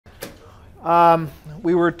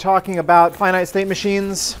We were talking about finite state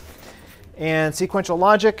machines and sequential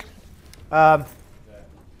logic. In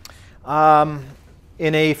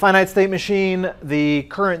a finite state machine, the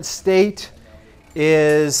current state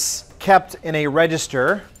is kept in a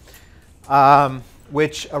register,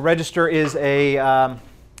 which a register is a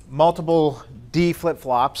multiple D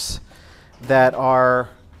flip-flops that are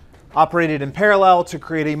operated in parallel to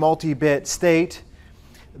create a multi-bit state.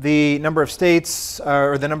 The number of states,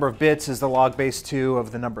 or the number of bits, is the log base 2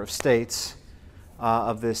 of the number of states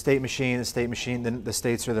of the state machine. The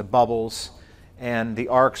states are the bubbles, and the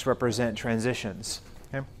arcs represent transitions.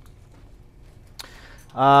 Okay?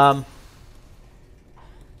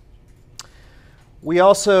 We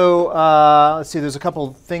also, let's see, there's a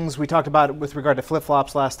couple flip-flops we talked about with regard to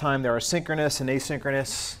flip-flops last time. There are synchronous and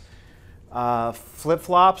asynchronous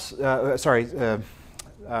flip-flops. Flip-flops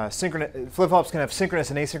can have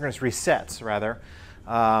synchronous and asynchronous resets, rather.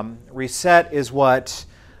 Reset is what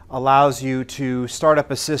allows you to start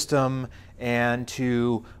up a system and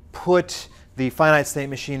to put the finite state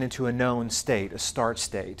machine into a known state, a start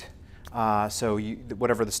state. So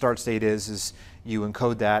whatever the start state is you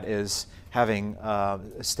encode that as having a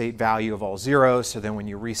state value of all zeros. So then when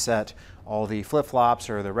you reset all the flip-flops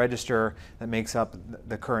or the register that makes up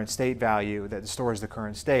the current state value that stores the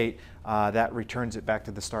current state, that returns it back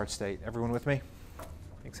to the start state. Everyone with me?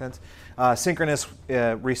 Make sense? Synchronous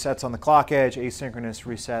resets on the clock edge. Asynchronous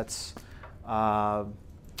resets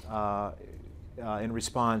in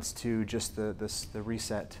response to just the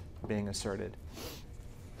reset being asserted.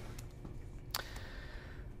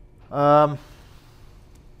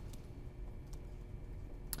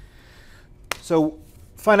 So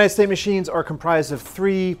finite state machines are comprised of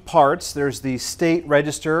three parts. There's the state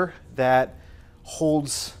register that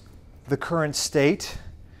holds the current state.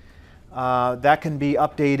 That can be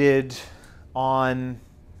updated on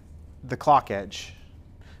the clock edge.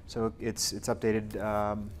 So it's updated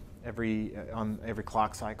on every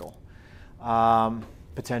clock cycle,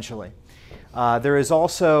 potentially. There is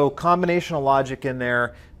also combinational logic in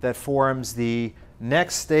there that forms the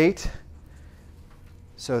next state.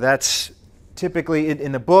 So that's typically,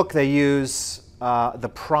 in the book, they use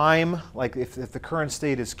the prime. Like if the current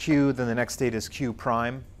state is Q, then the next state is Q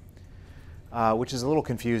prime, which is a little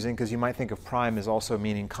confusing because you might think of prime as also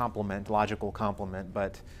meaning complement, logical complement.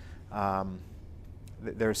 But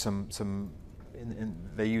there's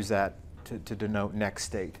they use that to denote next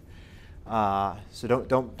state. So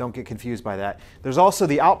don't get confused by that. There's also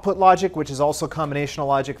the output logic, which is also combinational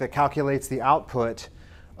logic that calculates the output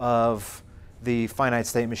of the finite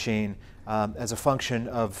state machine as a function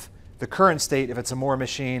of the current state if it's a Moore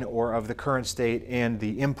machine, or of the current state and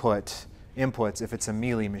the inputs if it's a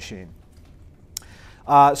Mealy machine.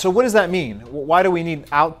 So what does that mean? Why do we need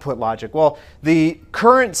output logic? Well, the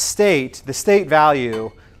current state, the state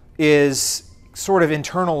value, is sort of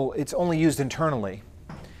internal. It's only used internally.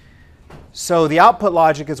 So the output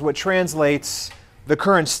logic is what translates the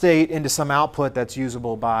current state into some output that's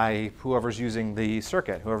usable by whoever's using the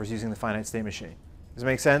circuit, whoever's using the finite state machine. Does it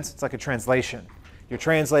make sense? It's like a translation. You're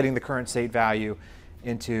translating the current state value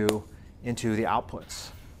into the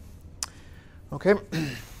outputs. Okay.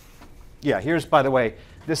 Yeah, here's, by the way,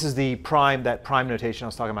 this is the prime, that prime notation I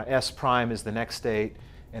was talking about. S prime is the next state,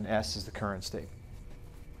 and S is the current state.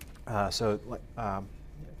 So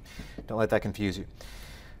don't let that confuse you.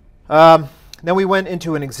 Then we went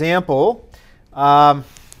into an example. I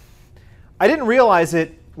didn't realize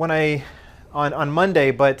it when on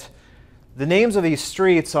Monday, but the names of these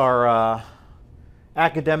streets are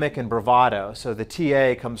Academic and Bravado. So the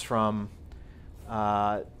TA comes from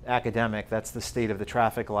Academic. That's the state of the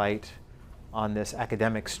traffic light on this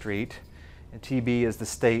Academic Street. And TB is the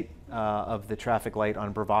state of the traffic light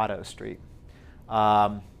on Bravado Street.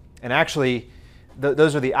 And actually,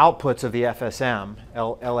 those are the outputs of the FSM,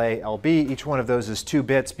 LA, LB. Each one of those is 2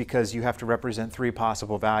 bits because you have to represent 3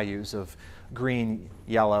 possible values of green,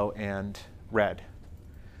 yellow, and red.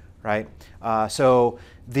 Right? So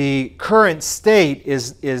the current state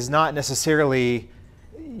is not necessarily,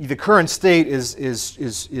 the current state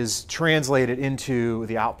is translated into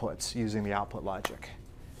the outputs using the output logic.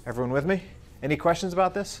 Everyone with me? Any questions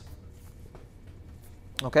about this?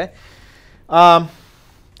 Okay.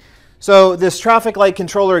 So this traffic light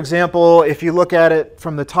controller example, if you look at it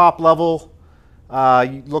from the top level,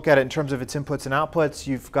 you look at it in terms of its inputs and outputs,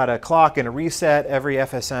 you've got a clock and a reset. Every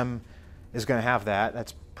FSM is going to have that.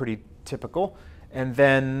 That's pretty typical. And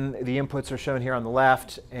then the inputs are shown here on the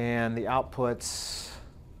left, and the outputs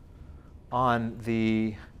on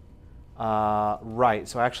the Right.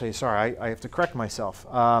 So actually, sorry, I have to correct myself.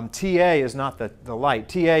 TA is not the light.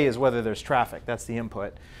 TA is whether there's traffic. That's the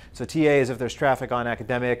input. So TA is if there's traffic on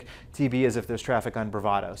academic. TB is if there's traffic on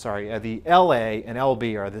bravado. Sorry. The LA and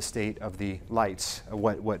LB are the state of the lights.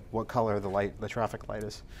 What color the traffic light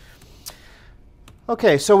is.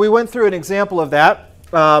 Okay. So we went through an example of that.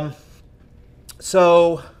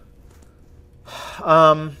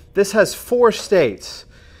 This has 4 states.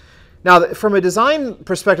 Now, from a design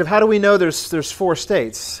perspective, how do we know there's 4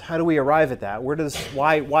 states? How do we arrive at that?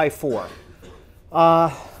 Why 4?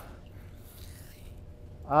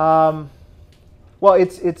 Well,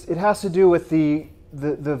 it has to do with the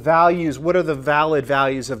values. What are the valid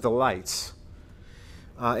values of the lights?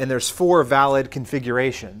 And there's 4 valid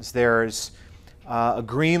configurations. There's a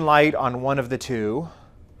green light on one of the 2.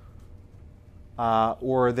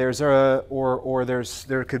 Or there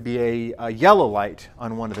could be a yellow light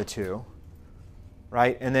on one of the 2,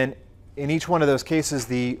 right? And then in each one of those cases,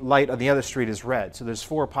 the light on the other street is red. So there's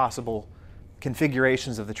 4 possible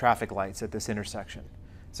configurations of the traffic lights at this intersection.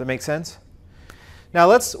 Does that make sense? Now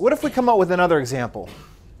what if we come up with another example?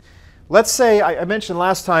 Let's say, I mentioned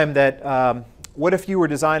last time that what if you were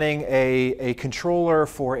designing a controller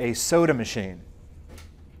for a soda machine?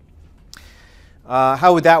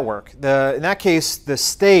 How would that work? In that case, the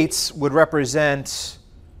states would represent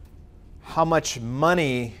how much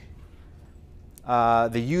money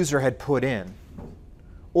the user had put in,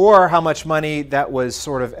 or how much money that was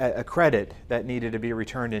sort of a credit that needed to be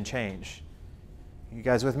returned in change. You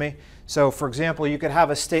guys with me? So for example, you could have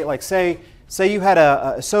a state like, say you had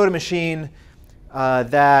a soda machine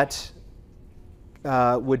that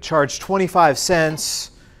would charge 25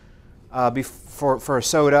 cents for a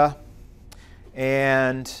soda,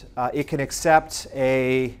 and it can accept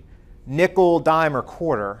a nickel, dime, or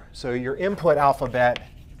quarter. So your input alphabet,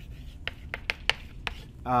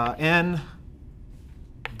 N,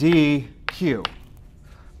 D, Q.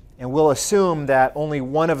 And we'll assume that only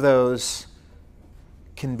one of those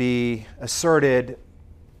can be asserted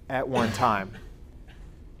at one time,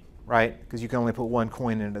 right? Because you can only put one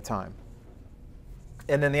coin in at a time.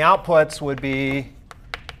 And then the outputs would be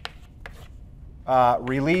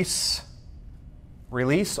release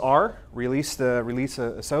R, release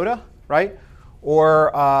a soda, right?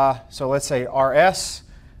 Or so let's say RS,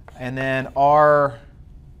 and then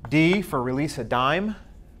RD for release a dime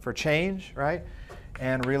for change, right?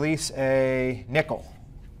 And release a nickel.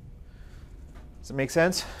 Does it make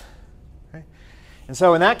sense? Okay. And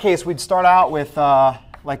so in that case, we'd start out with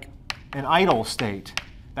like an idle state.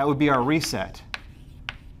 That would be our reset.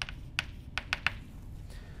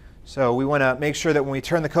 So we want to make sure that when we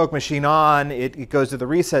turn the Coke machine on, it goes to the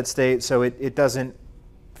reset state so it doesn't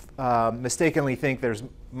mistakenly think there's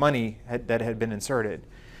money that had been inserted.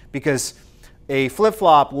 Because a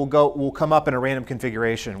flip-flop will come up in a random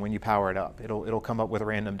configuration when you power it up. It'll come up with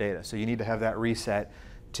random data. So you need to have that reset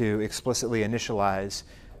to explicitly initialize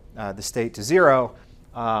the state to 0,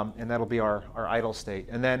 and that'll be our idle state.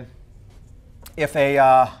 And then if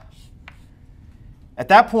at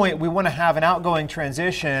that point, we want to have an outgoing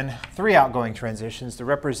transition, 3 outgoing transitions to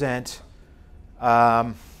represent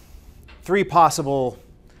 3 possible.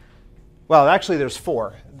 Well, actually, there's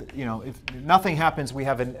 4. You know, if nothing happens, we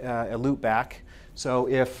have a loop back. So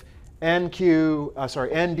if N, D,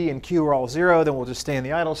 and Q are all 0, then we'll just stay in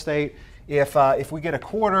the idle state. If we get a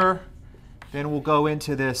quarter, then we'll go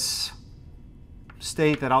into this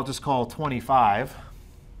state that I'll just call 25.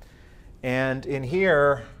 And in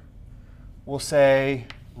here, we'll say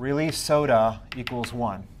release soda equals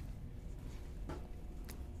 1.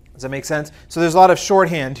 Does that make sense? So there's a lot of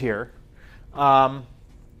shorthand here. I'm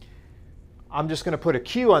just going to put a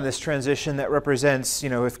Q on this transition that represents,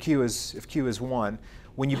 if Q is 1.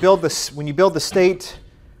 When you build the state,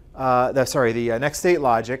 the next state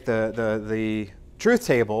logic, the truth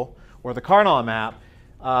table or the Carnot map,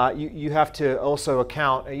 you have to also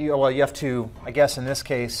account. You have to, I guess in this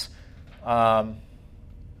case.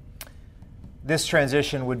 This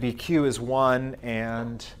transition would be Q is 1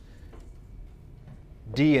 and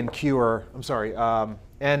D and Q are,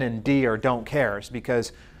 N and D are don't cares,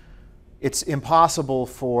 because it's impossible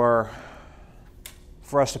for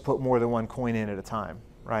us to put more than one coin in at a time,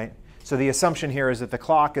 right? So the assumption here is that the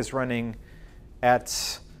clock is running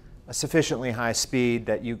at a sufficiently high speed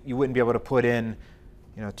that you wouldn't be able to put in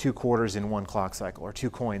 2 quarters in one clock cycle or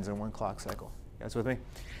 2 coins in one clock cycle. You guys with me?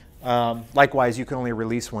 Likewise, you can only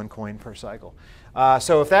release 1 coin per cycle.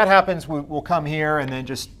 So if that happens, we'll come here, and then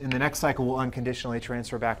just in the next cycle, we'll unconditionally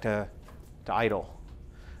transfer back to idle.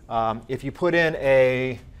 If you put in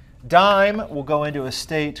a dime, we'll go into a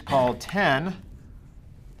state called 10,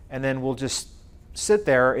 and then we'll just sit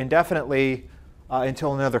there indefinitely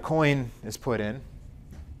until another coin is put in.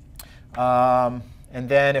 And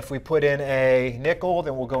then if we put in a nickel,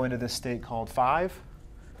 then we'll go into this state called 5,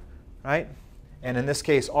 right? And in this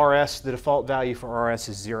case, RS, the default value for RS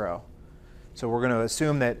is 0. So we're going to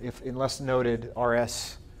assume that if, unless noted,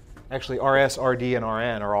 RS, actually RS, RD, and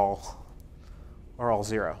RN are all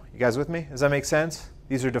 0. You guys with me? Does that make sense?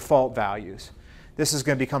 These are default values. This is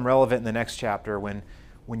going to become relevant in the next chapter when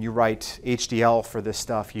you write HDL for this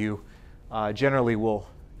stuff. You generally will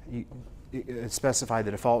specify the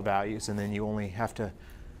default values, and then you only have to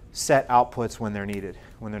set outputs when they're needed,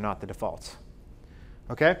 when they're not the defaults.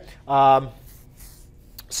 Okay?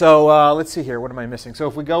 So let's see here. What am I missing? So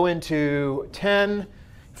if we go into 10,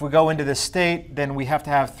 if we go into this state, then we have to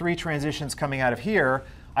have 3 transitions coming out of here.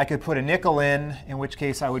 I could put a nickel in which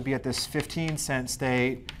case I would be at this 15-cent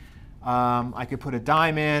state. I could put a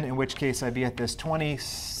dime in which case I'd be at this 20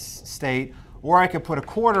 state. Or I could put a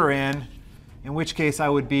quarter in which case I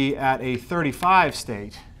would be at a 35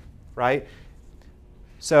 state, right?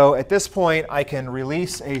 So at this point, I can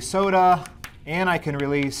release a soda, and I can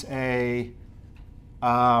release a,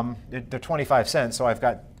 they're 25 cents, so I've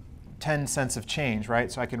got 10 cents of change,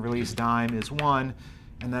 right? So I can release dime is 1,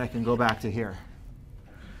 and then I can go back to here.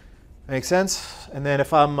 Make sense? And then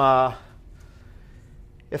if I'm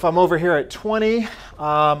over here at 20,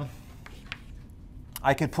 I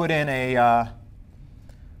could put in a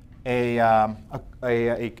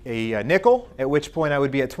nickel, at which point I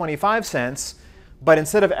would be at 25 cents. But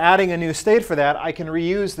instead of adding a new state for that, I can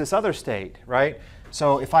reuse this other state, right?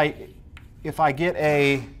 So if I get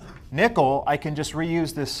a nickel, I can just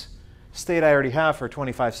reuse this state I already have for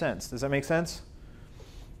 25 cents. Does that make sense?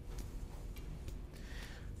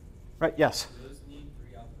 Right, yes? Do those need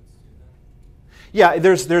 3 outputs too then? Yeah,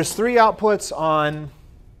 there's 3 outputs on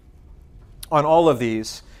all of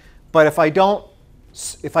these. But if I don't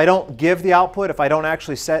give the output, if I don't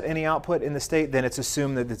actually set any output in the state, then it's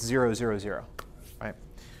assumed that it's 0, 0, 0. Right?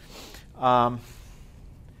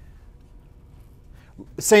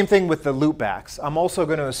 Same thing with the loopbacks. I'm also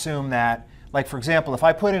going to assume that, like for example, if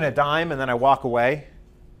I put in a dime and then I walk away,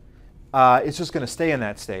 it's just going to stay in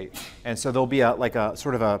that state. And so there'll be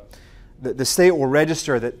the state will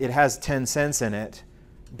register that it has 10 cents in it,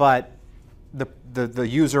 but the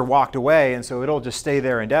user walked away, and so it'll just stay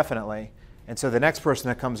there indefinitely. And so the next person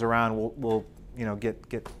that comes around will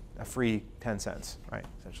get a free 10 cents, right,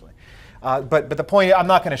 essentially. But the point, I'm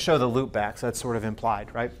not going to show the loopbacks. That's sort of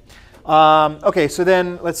implied, right? OK, so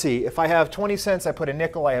then let's see. If I have 20 cents, I put a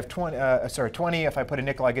nickel. I have 20. If I put a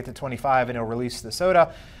nickel, I get to 25, and it'll release the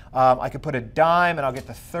soda. I could put a dime, and I'll get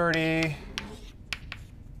to 30,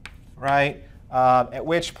 right? At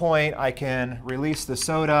which point I can release the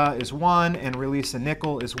soda is 1, and release a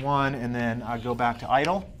nickel is 1, and then I go back to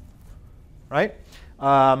idle. Right?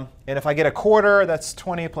 And if I get a quarter, that's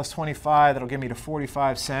 20 plus 25. That'll give me to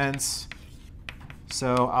 45 cents.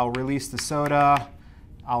 So I'll release the soda.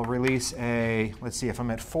 I'll release a, let's see, if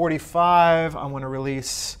I'm at 45, I want to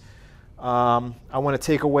release, I want to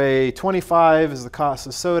take away 25 is the cost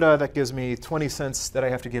of soda. That gives me 20 cents that I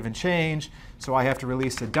have to give in change. So I have to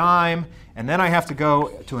release a dime. And then I have to go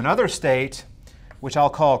to another state, which I'll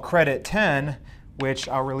call credit 10, which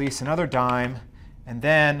I'll release another dime. And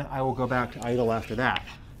then I will go back to idle after that.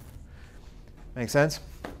 Make sense?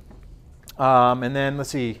 And then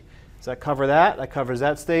let's see, does that cover that? That covers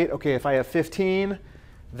that state. OK, if I have 15,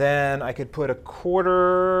 then I could put a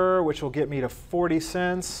quarter, which will get me to 40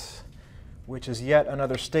 cents, which is yet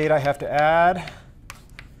another state I have to add.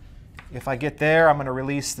 If I get there, I'm going to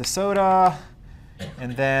release the soda.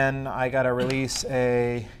 And then I got to release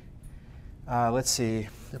a, let's see.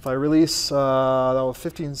 If I release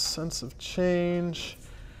 15 cents of change,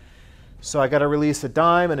 so I got to release a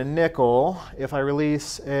dime and a nickel. If I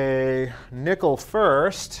release a nickel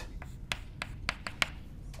first,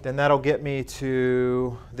 then that'll get me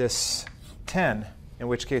to this 10, in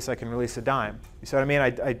which case I can release a dime. You see what I mean?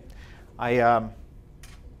 You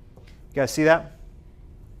guys see that?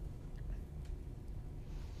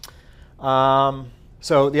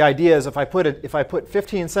 So the idea is if I put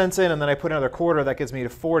 15 cents in and then I put another quarter, that gets me to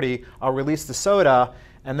 40. I'll release the soda,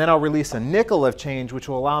 and then I'll release a nickel of change, which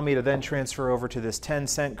will allow me to then transfer over to this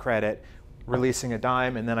 10-cent credit, releasing a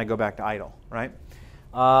dime, and then I go back to idle, right?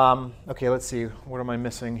 OK, let's see. What am I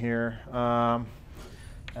missing here?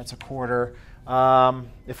 That's a quarter.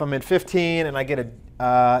 If I'm at 15 and I get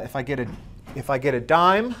if I get a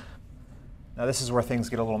dime, now this is where things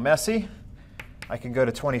get a little messy. I can go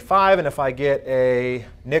to 25, and if I get a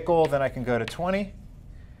nickel, then I can go to 20.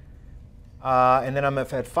 And then I'm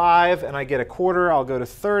at 5, and I get a quarter, I'll go to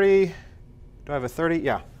 30. Do I have a 30?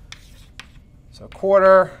 Yeah. So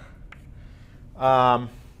quarter, dime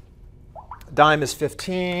is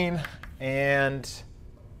 15, and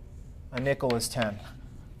a nickel is 10.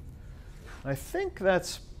 I think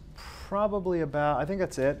that's probably about, I think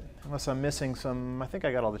that's it, unless I'm missing some, I think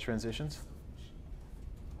I got all the transitions.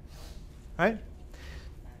 All right?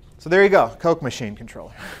 So there you go, Coke machine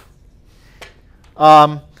controller.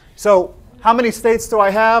 So how many states do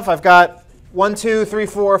I have? I've got 1, 2, 3,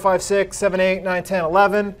 4, 5, 6, 7, 8, 9, 10,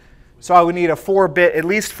 11. So I would need a 4-bit, at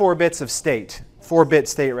least 4 bits of state, 4-bit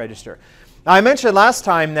state register. Now I mentioned last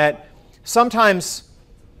time that sometimes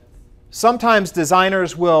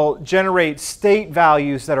designers will generate state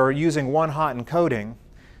values that are using 1-hot encoding.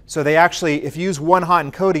 So they actually, if you use 1-hot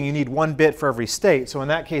encoding, you need 1 bit for every state. So in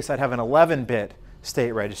that case, I'd have an 11-bit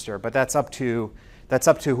state register. But that's up to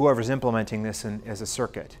whoever's implementing this as a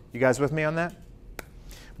circuit. You guys with me on that?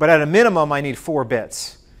 But at a minimum, I need 4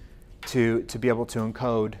 bits to be able to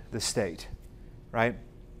encode the state, right?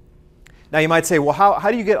 Now you might say, well, how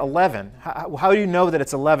do you get 11? How do you know that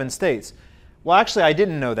it's 11 states? Well, actually, I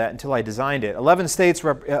didn't know that until I designed it. 11 states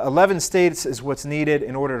is what's needed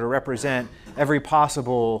in order to represent every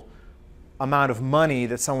possible amount of money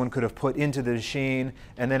that someone could have put into the machine.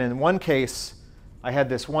 And then in one case, I had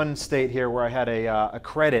this one state here where I had a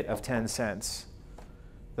credit of 10 cents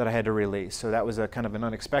that I had to release. So that was a kind of an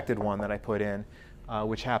unexpected one that I put in,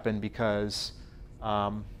 which happened because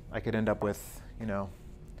I could end up with,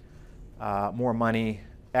 more money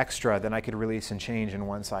extra than I could release and change in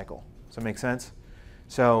one cycle. Does that make sense?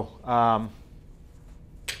 So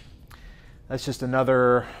that's just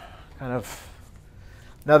another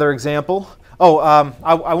example. Oh,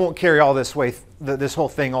 I won't carry all this whole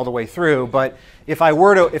thing all the way through. But if I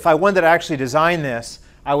wanted to actually design this,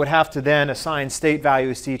 I would have to then assign state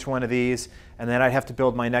values to each one of these, and then I'd have to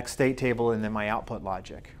build my next state table and then my output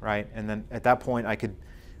logic, right? And then at that point, I could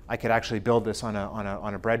actually build this on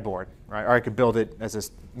a breadboard, right? Or I could build it as a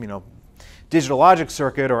digital logic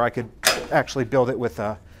circuit, or I could actually build it with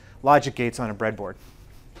logic gates on a breadboard.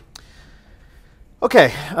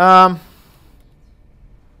 Okay,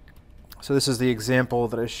 so this is the example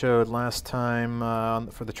that I showed last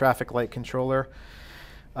time for the traffic light controller.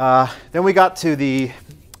 Then we got to the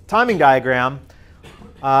timing diagram.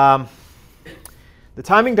 The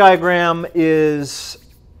timing diagram is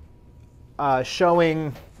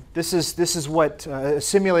showing, this is what a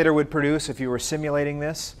simulator would produce if you were simulating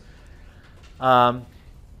this.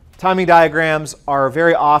 Timing diagrams are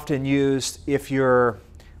very often used if you're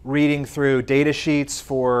reading through data sheets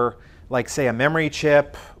for, like, say, a memory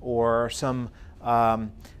chip or some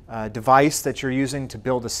device that you're using to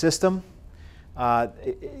build a system.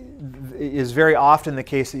 It is very often the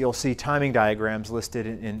case that you'll see timing diagrams listed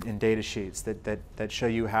in data sheets that show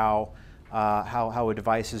you how a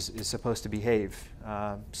device is supposed to behave,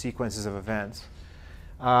 sequences of events.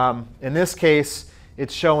 In this case,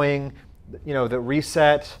 it's showing that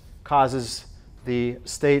reset causes the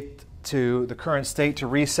current state to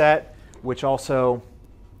reset, which also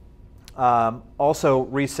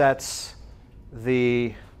resets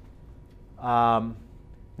the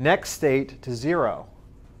next state to 0.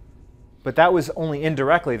 But that was only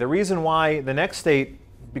indirectly. The reason why the next state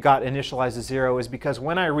got initialized to 0 is because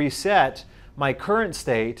when I reset my current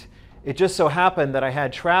state, it just so happened that I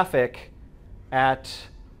had traffic at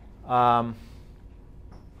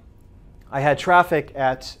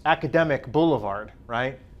Academic Boulevard,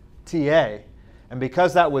 right? TA. And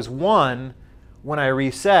because that was 1, when I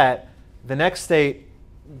reset, the next state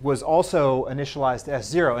was also initialized as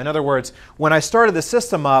 0. In other words, when I started the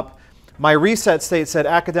system up, my reset state said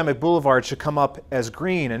Academic Boulevard should come up as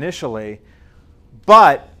green initially.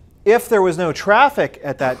 But if there was no traffic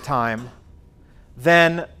at that time,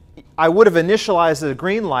 then I would have initialized a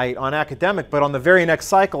green light on Academic, but on the very next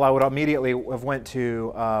cycle, I would immediately have went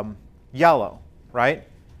to yellow, right?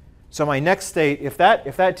 So my next state, if that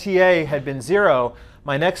TA had been 0,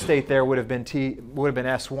 my next state there would have been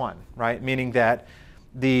S1, right? Meaning that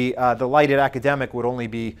the lighted Academic would only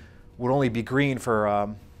be green for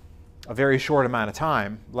a very short amount of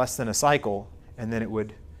time, less than a cycle, and then it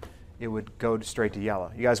would go straight to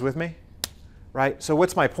yellow. You guys with me? Right? So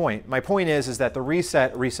what's my point? My point is that the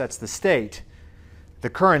reset resets the state, the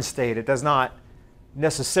current state. It does not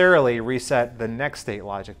necessarily reset the next state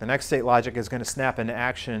logic. The next state logic is going to snap into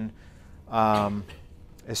action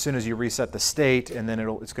as soon as you reset the state, and then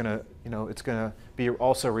it's going to be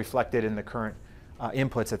also reflected in the current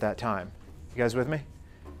inputs at that time. You guys with me?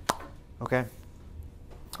 Okay.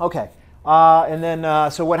 Okay. And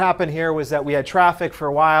then so what happened here was that we had traffic for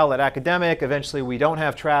a while at Academic. Eventually, we don't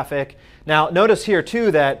have traffic. Now, notice here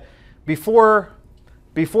too that before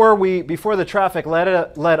before the traffic let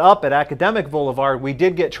up at Academic Boulevard, we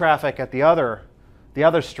did get traffic at the other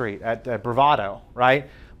street at Bravado, right?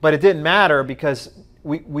 But it didn't matter because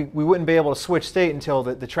we wouldn't be able to switch state until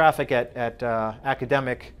the traffic at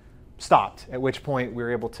Academic stopped, at which point we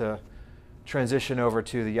were able to transition over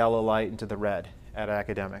to the yellow light into the red at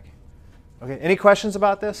Academic. Okay, any questions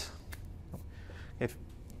about this? If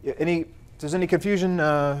there's any confusion,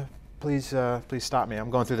 please stop me. I'm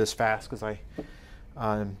going through this fast because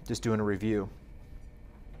I'm just doing a review.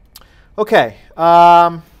 Okay.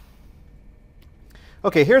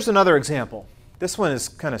 Okay, here's another example. This one is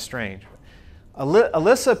kind of strange.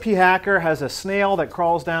 Alyssa P. Hacker has a snail that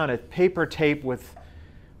crawls down a paper tape with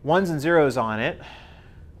ones and zeros on it,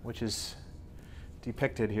 which is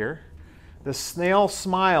depicted here. The snail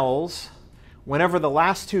smiles whenever the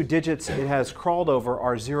last two digits it has crawled over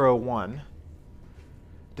are 0, 1.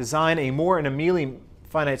 Design a Moore and Amelie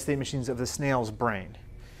finite state machines of the snail's brain.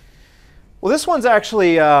 Well, this one's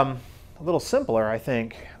actually a little simpler, I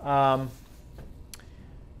think.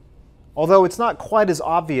 Although it's not quite as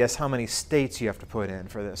obvious how many states you have to put in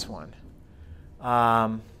for this one.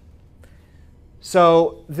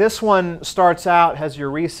 So this one starts out, has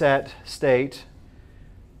your reset state.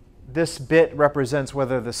 This bit represents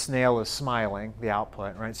whether the snail is smiling, the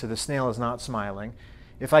output, right? So the snail is not smiling.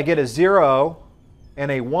 If I get a 0 and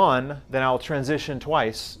a 1, then I'll transition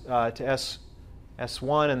twice to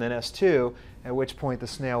S1 and then S2, at which point the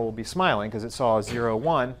snail will be smiling because it saw a 0,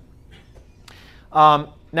 1.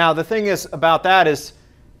 Now, the thing is about that is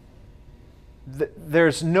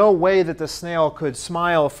there's no way that the snail could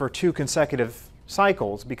smile for 2 consecutive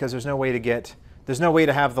cycles because there's no way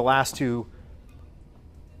to have the last 2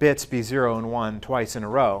 bits be 0 and 1 twice in a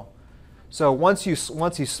row. So once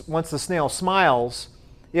the snail smiles,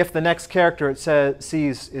 if the next character it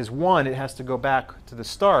sees is 1, it has to go back to the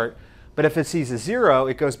start. But if it sees a 0,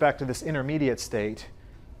 it goes back to this intermediate state,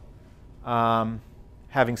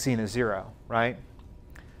 having seen a 0, right?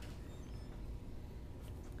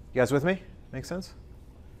 You guys with me? Make sense?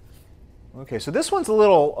 Okay, so this one's a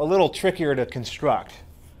little trickier to construct.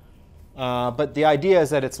 But the idea is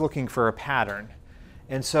that it's looking for a pattern.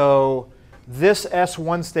 And so this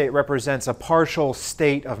S1 state represents a partial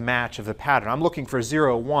state of match of the pattern. I'm looking for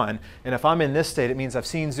 0, 1. And if I'm in this state, it means I've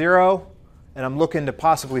seen 0, and I'm looking to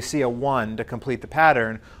possibly see a 1 to complete the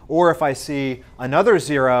pattern. Or if I see another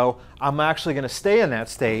 0, I'm actually going to stay in that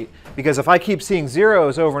state. Because if I keep seeing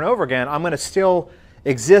zeros over and over again, I'm going to still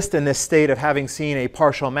exist in this state of having seen a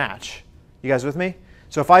partial match. You guys with me?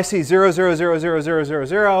 So if I see 0, 0, 0, 0, 0, 0,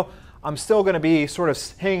 0, I'm still going to be sort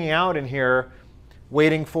of hanging out in here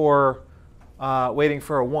waiting for a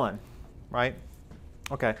 1, right?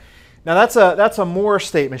 Okay. Now that's a Moore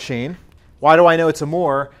state machine. Why do I know it's a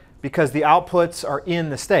Moore? Because the outputs are in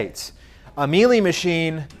the states. A Mealy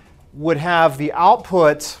machine would have the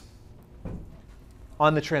output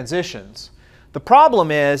on the transitions. The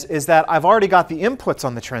problem is that I've already got the inputs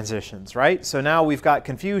on the transitions, right? So now we've got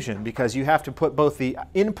confusion because you have to put both the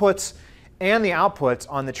inputs and the outputs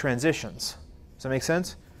on the transitions. Does that make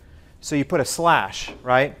sense? So you put a slash,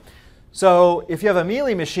 right? So if you have a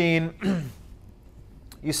Mealy machine,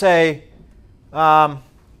 you say, I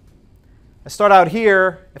start out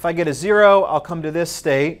here. If I get a 0, I'll come to this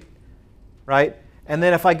state, right? And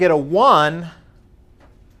then if I get a 1,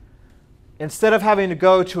 instead of having to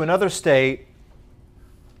go to another state,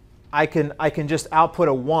 I can just output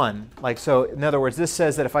a 1. Like so, in other words, this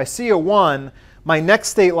says that if I see a 1, my next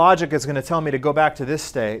state logic is going to tell me to go back to this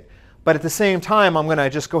state. But at the same time, I'm going to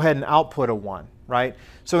just go ahead and output a 1, right?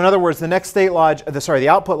 So in other words, the next state logic, the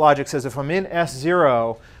output logic says if I'm in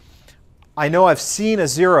S0, I know I've seen a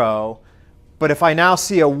 0, but if I now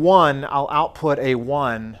see a 1, I'll output a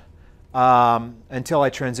 1 until I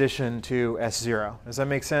transition to S0. Does that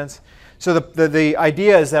make sense? So the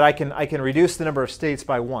idea is that I can reduce the number of states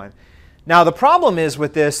by 1. Now the problem is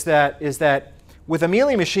with this is that with a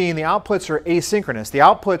Mealy machine, the outputs are asynchronous. The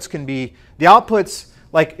outputs,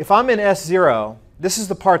 like if I'm in S0, this is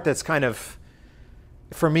the part that's kind of,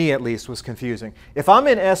 for me at least, was confusing. If I'm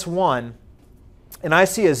in S1 and I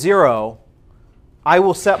see a 0, I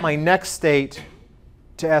will set my next state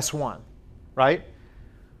to S1, right?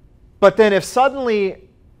 But then if suddenly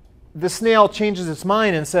the snail changes its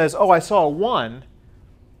mind and says, oh, I saw a 1,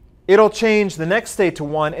 it'll change the next state to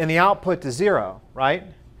 1 and the output to 0, right?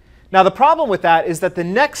 Now the problem with that is that the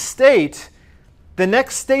next state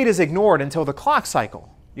is ignored until the clock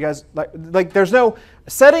cycle. You guys, like there's no,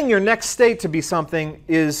 setting your next state to be something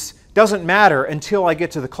doesn't matter until I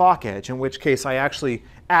get to the clock edge, in which case I actually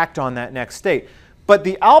act on that next state. But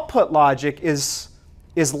the output logic is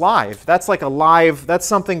is live. That's like a live, that's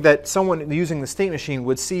something that someone using the state machine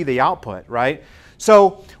would see the output, right?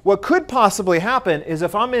 So what could possibly happen is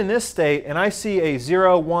if I'm in this state and I see a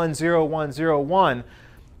 0, 1, 0, 1, 0, 1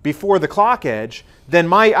 before the clock edge, then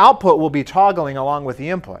my output will be toggling along with the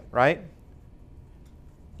input, right?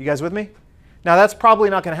 You guys with me? Now that's probably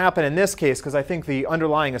not going to happen in this case because I think the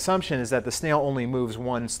underlying assumption is that the snail only moves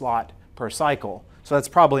one slot per cycle. So that's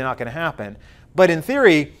probably not going to happen. But in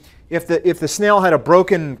theory, if the snail had a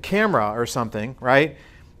broken camera or something, right,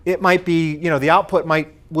 it might be, the output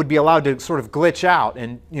would be allowed to sort of glitch out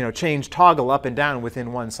and, change toggle up and down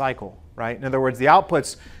within one cycle, right? In other words, the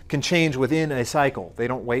outputs can change within a cycle. They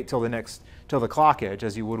don't wait till the clock edge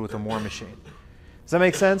as you would with a Moore machine. Does that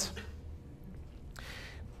make sense?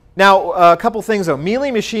 Now, a couple things though.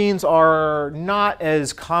 Mealy machines are not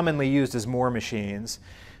as commonly used as Moore machines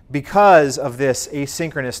because of this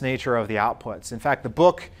asynchronous nature of the outputs. In fact, the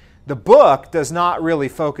book does not really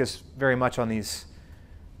focus very much on these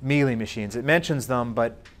Mealy machines. It mentions them,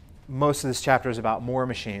 but most of this chapter is about Moore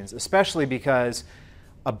machines, especially because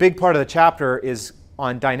a big part of the chapter is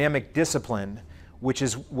on dynamic discipline, which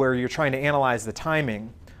is where you're trying to analyze the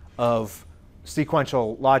timing of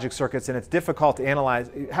sequential logic circuits, and it's difficult to analyze.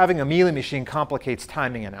 Having a Mealy machine complicates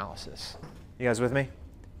timing analysis. You guys with me?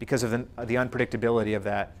 Because of the unpredictability of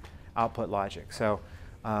that output logic. So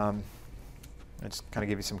I just kind of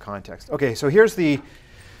give you some context. Okay, so here's the,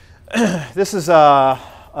 this is how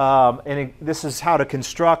to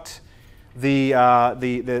construct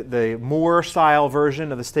the Moore-style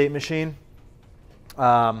version of the state machine.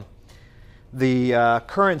 The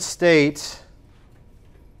current state,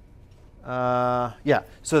 so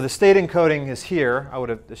the state encoding is here.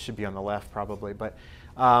 This should be on the left probably, but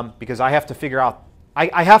because I have to figure out,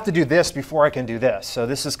 I have to do this before I can do this. So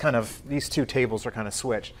this is kind of, these two tables are kind of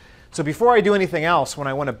switched. So before I do anything else,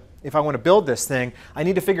 if I want to build this thing, I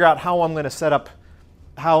need to figure out how I'm going to set up,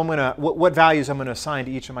 what values I'm going to assign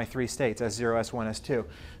to each of my three states, S0, S1, S2.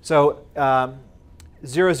 So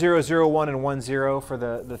 0, 0, 0, 1, and 1, 0 for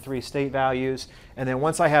the three state values. And then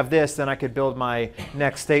once I have this, then I could build my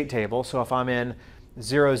next state table. So if I'm in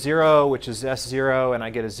 0, 0, which is S0, and I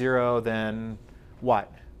get a 0, then what?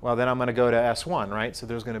 Well, then I'm going to go to S1, right? So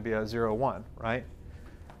there's going to be a 0, 1, right?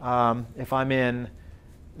 If I'm in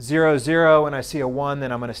 0, 0, and I see a 1,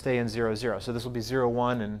 then I'm going to stay in 0, 0. So this will be 0,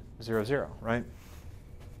 1, and 0, 0, right?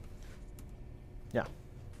 Yeah,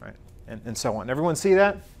 right, and so on. Everyone see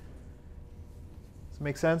that? Does it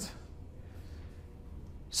make sense?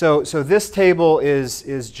 So this table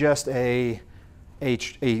is just a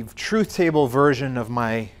truth table version of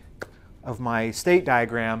my state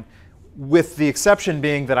diagram, with the exception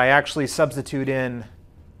being that I actually substitute in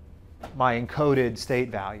my encoded state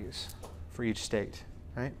values for each state.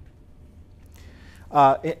 Right?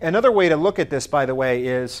 Another way to look at this, by the way,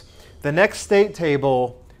 is the next state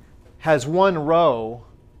table has one row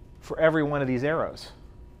for every one of these arrows,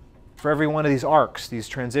 for every one of these arcs, these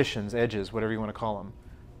transitions, edges, whatever you want to call them.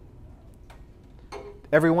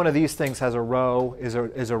 Every one of these things has a row, is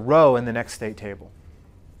a row in the next state table.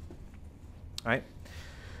 Right?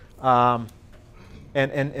 And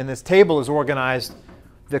this table is organized.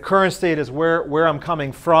 The current state is where I'm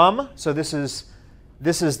coming from. So this is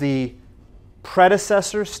the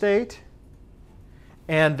predecessor state.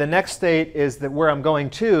 And the next state is where I'm going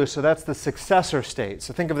to. So that's the successor state.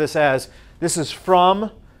 So think of this as this is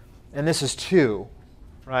from and this is to.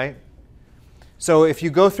 Right? So if you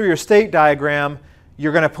go through your state diagram,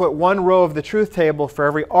 you're going to put one row of the truth table for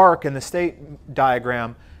every arc in the state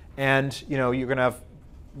diagram. And you're going to have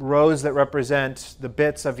rows that represent the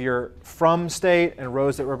bits of your from state and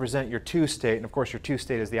rows that represent your to state. And of course, your to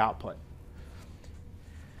state is the output.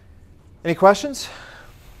 Any questions?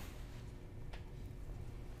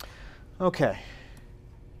 OK.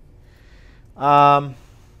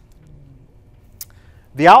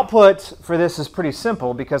 The output for this is pretty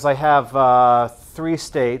simple because I have three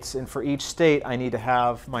states. And for each state, I need to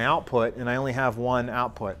have my output. And I only have one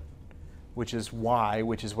output, which is y,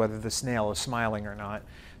 which is whether the snail is smiling or not.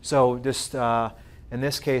 So just in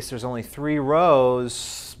this case, there's only three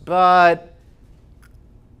rows. But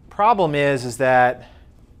problem is that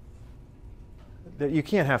you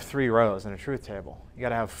can't have three rows in a truth table. You got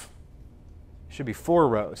to have, should be 4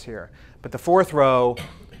 rows here. But the fourth row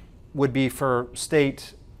would be for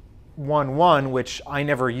state 1, 1, which I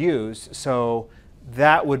never use. So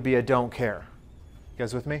that would be a don't care. You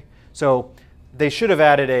guys with me? So they should have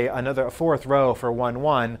added a fourth row for 1,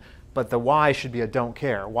 1, but the y should be a don't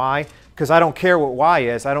care. Why? Because I don't care what y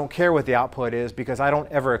is. I don't care what the output is because I don't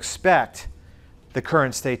ever expect the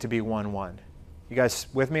current state to be 1, 1. You guys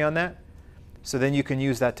with me on that? So then you can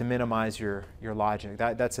use that to minimize your logic.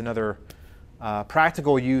 That's another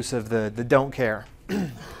practical use of the don't care.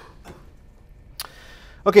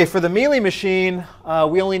 Okay, for the Mealy machine,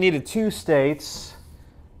 we only needed 2 states,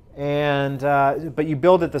 but you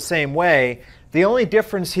build it the same way. The only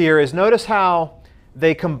difference here is notice how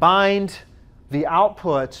they combined the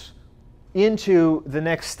output into the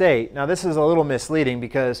next state. Now this is a little misleading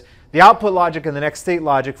because the output logic and the next state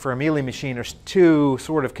logic for a Mealy machine are 2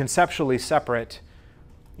 sort of conceptually separate,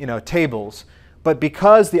 tables. But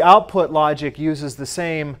because the output logic uses the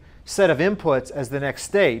same set of inputs as the next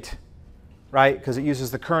state, right? Because it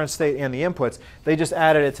uses the current state and the inputs, they just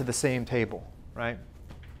added it to the same table, right?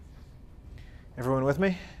 Everyone with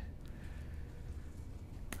me?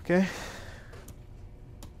 Okay.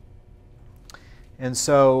 And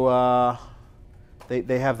so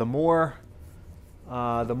they have the more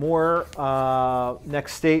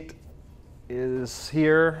next state is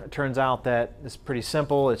here. It turns out that it's pretty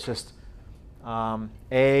simple. It's just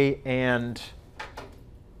A and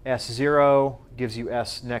S0 gives you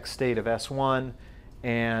S next state of S1,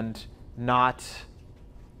 and not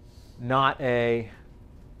A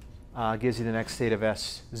gives you the next state of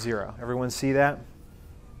S0. Everyone see that?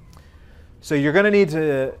 So you're going to need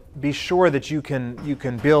to be sure that you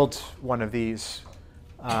can build one of these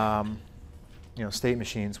state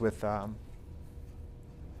machines with from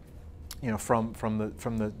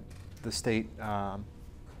the state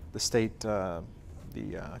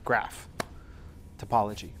graph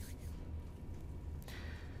topology.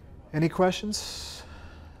 Any questions?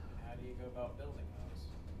 How do you go about building those?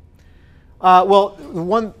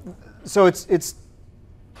 So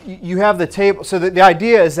you have the table. So the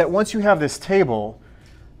idea is that once you have this table,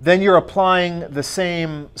 then you're applying the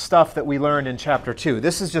same stuff that we learned in Chapter 2.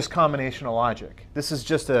 This is just combinational logic. This is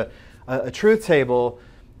just a truth table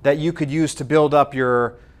that you could use to build up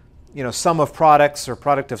your sum of products or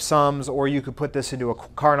product of sums, or you could put this into a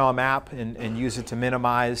Karnaugh map and use it to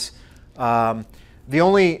minimize. The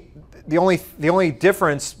only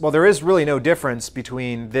difference, well, there is really no difference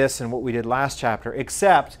between this and what we did last chapter,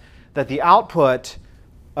 except that the output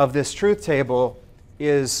of this truth table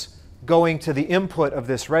is going to the input of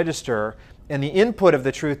this register, and the input of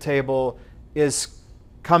the truth table is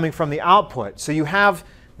coming from the output. So you have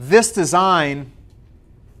this design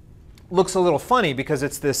looks a little funny because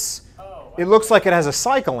it's this, it looks like it has a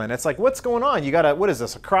cycle in it. It's like, what's going on? You got a, what is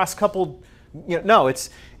this, a cross-coupled? No,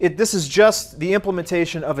 this is just the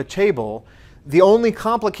implementation of a table. The only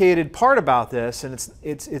complicated part about this, and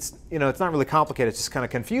it's not really complicated, it's just kind of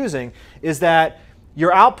confusing, is that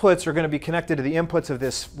your outputs are going to be connected to the inputs of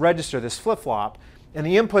this register, this flip-flop, and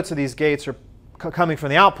the inputs of these gates are coming from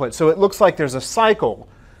the output. So it looks like there's a cycle,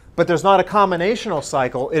 but there's not a combinational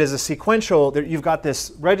cycle. It is a sequential. You've got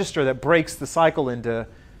this register that breaks the cycle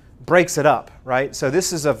breaks it up, right? So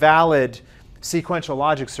this is a valid sequential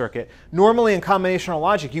logic circuit. Normally in combinational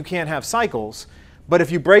logic, you can't have cycles, but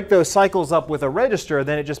if you break those cycles up with a register,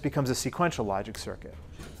 then it just becomes a sequential logic circuit.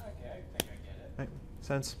 Okay, I think I get it. Right?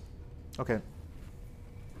 Sense? Okay.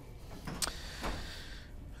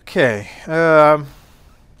 Okay.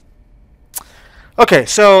 Okay,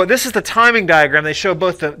 so this is the timing diagram. They show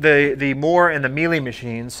both the Moore and the Mealy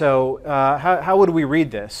machine. So how would we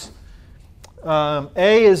read this?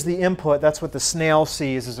 A is the input. That's what the snail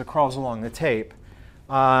sees as it crawls along the tape.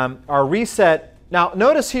 Our reset. Now,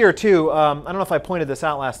 notice here, too, I don't know if I pointed this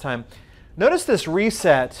out last time. Notice this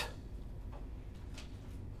reset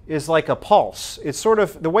is like a pulse. It's sort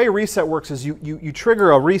of, the way reset works is you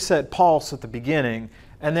trigger a reset pulse at the beginning,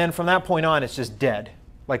 and then from that point on, it's just dead.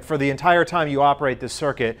 Like for the entire time you operate this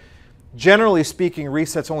circuit, generally speaking,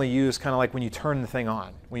 reset's only used kind of like when you turn the thing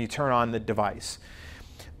on, when you turn on the device.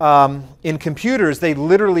 In computers, they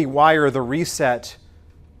literally wire the reset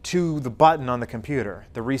to the button on the computer,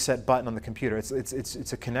 the reset button on the computer.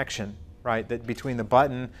 It's a connection, right, that between the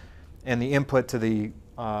button and the input to the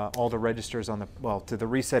all the registers on the, well, to the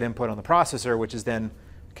reset input on the processor, which is then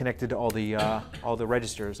connected to all the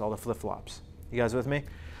registers, all the flip-flops. You guys with me?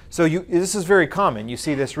 So this is very common. You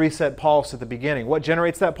see this reset pulse at the beginning. What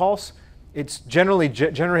generates that pulse? It's generally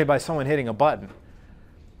generated by someone hitting a button.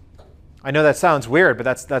 I know that sounds weird, but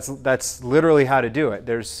that's literally how to do it.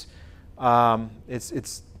 There's I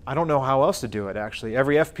don't know how else to do it, actually.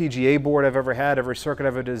 Every FPGA board I've ever had, every circuit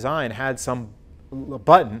I've ever designed had some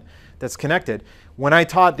button that's connected. When I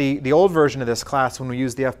taught the old version of this class, when we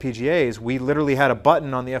used the FPGAs, we literally had a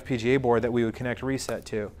button on the FPGA board that we would connect reset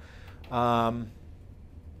to.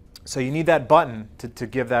 So you need that button to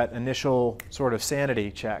give that initial sort of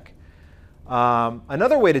sanity check.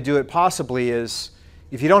 Another way to do it possibly is,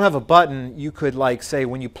 if you don't have a button, you could, like, say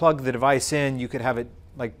when you plug the device in, you could have it,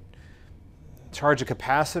 like, charge a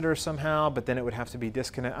capacitor somehow, but then it would have to be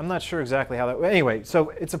disconnected. I'm not sure exactly how that. Anyway,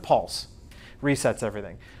 so it's a pulse, resets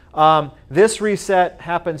everything. This reset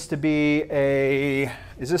happens to be a.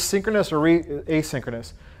 Is this synchronous or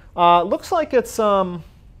asynchronous? Looks like it's.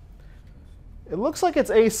 It looks like it's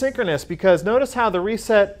asynchronous because notice how the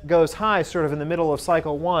reset goes high, sort of in the middle of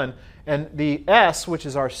cycle 1, and the S, which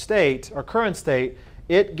is our state, our current state,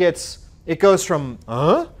 it goes from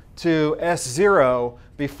to S0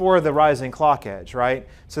 before the rising clock edge, right?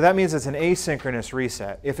 So that means it's an asynchronous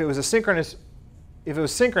reset. If it was synchronous,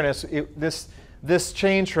 this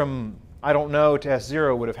change from I don't know to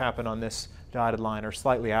S0 would have happened on this dotted line or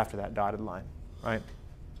slightly after that dotted line, right?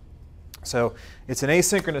 So it's an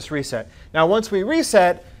asynchronous reset. Now once we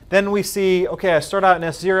reset, then we see, okay, I start out in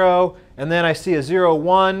S0, and then I see a 0,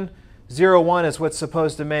 1. 0, 1 is what's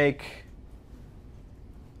supposed to make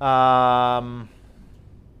 0,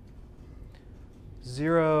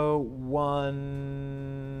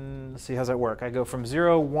 1. Let's see, how's that work? I go from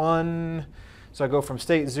 0, 1. So I go from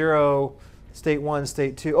state 0, state 1,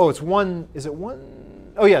 state 2. Oh, it's 1. Is it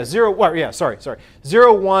 1? Oh, yeah, 0. Well, yeah, sorry.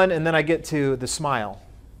 0, 1, and then I get to the smile.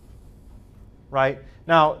 Right?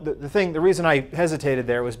 Now, the reason I hesitated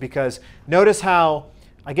there was because notice how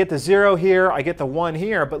I get the 0 here, I get the 1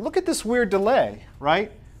 here, but look at this weird delay,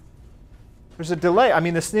 right? There's a delay. I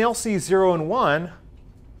mean, the snail sees 0 and 1.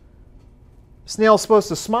 Snail's supposed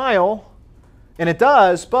to smile, and it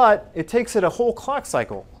does, but it takes it a whole clock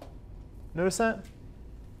cycle. Notice that?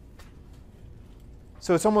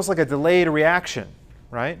 So it's almost like a delayed reaction,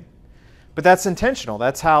 right? But that's intentional.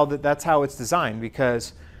 That's how it's designed,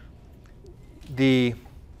 because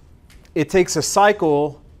it takes a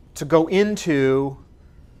cycle to go into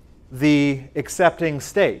the accepting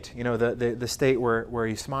state, you know, the state where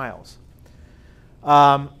he smiles.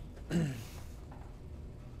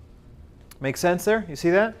 Make sense there? You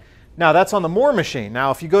see that? Now that's on the Moore machine.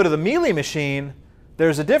 Now if you go to the Mealy machine,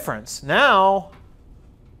 there's a difference. Now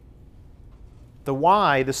the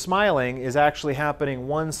Y, the smiling, is actually happening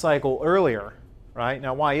one cycle earlier, right?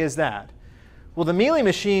 Now why is that? Well, the Mealy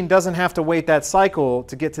machine doesn't have to wait that cycle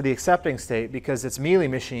to get to the accepting state because it's Mealy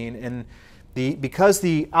machine, and because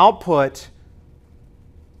the output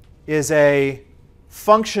is a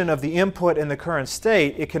function of the input in the current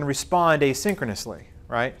state, it can respond asynchronously,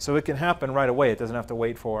 right? So it can happen right away. It doesn't have to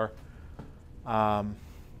wait for a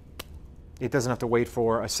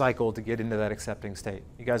cycle to get into that accepting state.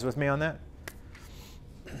 You guys with me on that?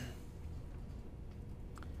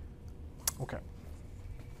 Okay.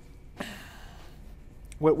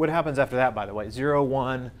 What happens after that, by the way? 0,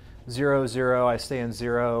 1, 0, 0, I stay in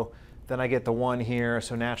 0. Then I get the 1 here,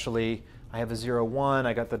 so naturally I have a 0, 1.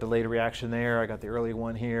 I got the delayed reaction there. I got the early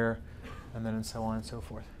 1 here, and then so on and so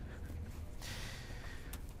forth.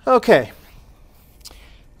 Okay.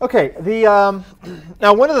 Okay.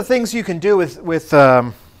 Now, one of the things you can do with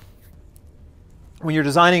when you're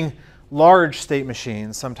designing large state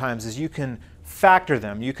machines sometimes is you can factor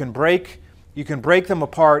them. You can break them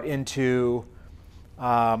apart into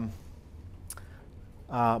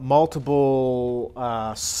multiple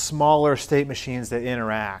smaller state machines that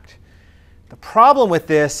interact. The problem with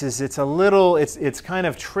this is it's kind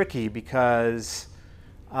of tricky because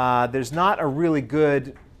there's not a really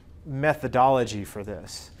good methodology for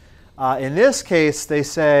this. In this case, they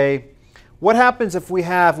say, what happens if we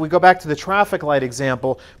go back to the traffic light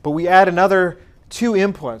example, but we add another 2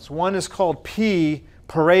 inputs. One is called P,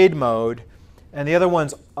 parade mode, and the other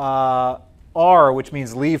one's R, which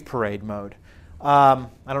means leave parade mode. I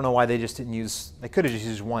don't know why they just didn't use, they could have just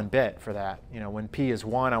used 1 bit for that. You know, when P is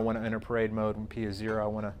 1, I want to enter parade mode. When P is 0, I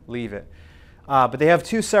want to leave it. But they have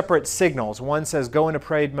 2 separate signals. One says go into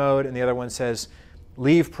parade mode, and the other one says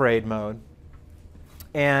leave parade mode.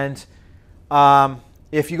 And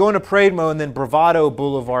if you go into parade mode, then Bravado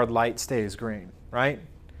Boulevard light stays green, right?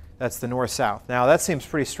 That's the north-south. Now, that seems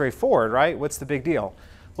pretty straightforward, right? What's the big deal?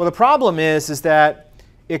 Well, the problem is that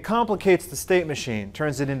it complicates the state machine,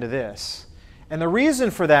 turns it into this. And the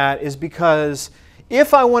reason for that is because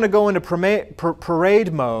if I want to go into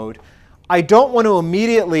parade mode, I don't want to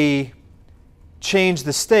immediately change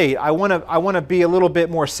the state. I want to be a little bit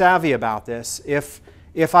more savvy about this. If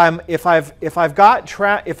I've got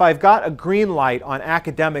a green light on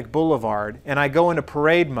Academic Boulevard and I go into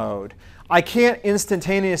parade mode, I can't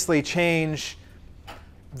instantaneously change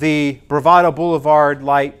the Bravado Boulevard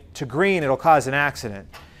light to green. It'll cause an accident.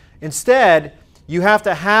 Instead, you have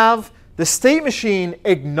to have the state machine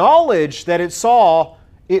acknowledge that it saw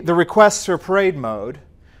the requests for parade mode,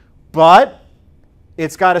 but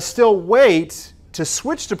it's got to still wait to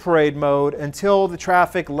switch to parade mode until the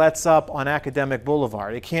traffic lets up on Academic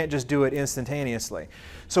Boulevard. It can't just do it instantaneously.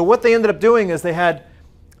 So what they ended up doing is they had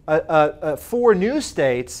 4 new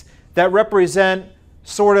states that represent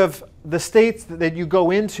sort of the states that you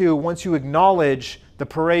go into once you acknowledge the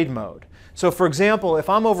parade mode. So for example, if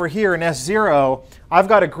I'm over here in S0, I've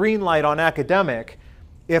got a green light on Academic.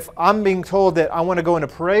 If I'm being told that I want to go into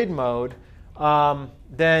parade mode,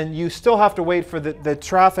 then you still have to wait for the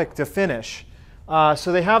traffic to finish.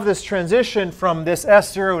 So they have this transition from this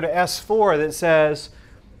S0 to S4 that says,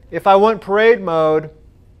 if I want parade mode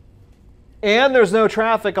and there's no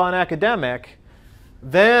traffic on Academic,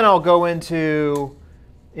 then I'll go into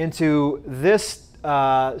this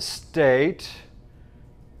state.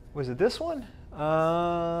 Was it this one?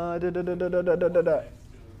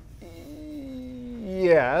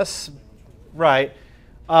 Yes, right.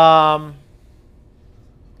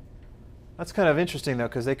 That's kind of interesting, though,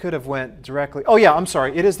 because they could have went directly. Oh, yeah, I'm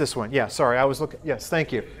sorry. It is this one. Yeah, sorry. I was looking. Yes,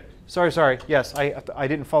 thank you. Sorry. Yes, I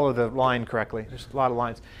didn't follow the line correctly. There's a lot of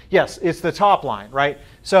lines. Yes, it's the top line, right?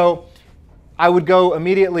 So I would go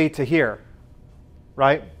immediately to here,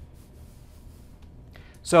 right?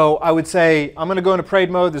 So I would say, I'm going to go into parade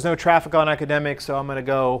mode. There's no traffic on Academic, so I'm going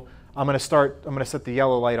to set the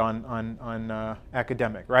yellow light on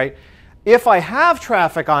Academic, right? If I have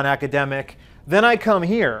traffic on Academic, then I come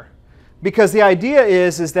here. Because the idea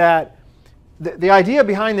is that the idea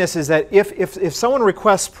behind this is that if someone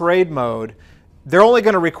requests parade mode, they're only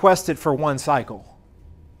going to request it for one cycle,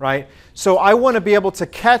 right? So I want to be able to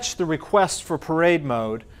catch the request for parade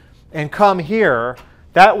mode and come here.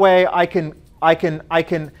 That way I can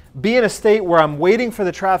be in a state where I'm waiting for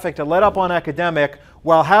the traffic to let up on Academic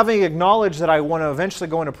while having acknowledged that I want to eventually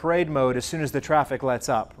go into parade mode as soon as the traffic lets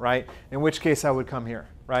up, right? In which case I would come here,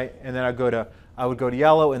 right? And then I would go to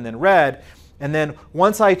yellow and then red. And then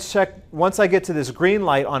once I get to this green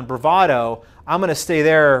light on Bravado, I'm going to stay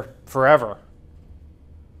there forever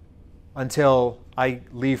until I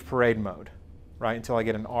leave parade mode, right? Until I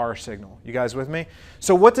get an R signal. You guys with me?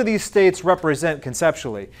 So what do these states represent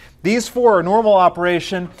conceptually? These 4 are normal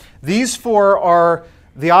operation. These 4 are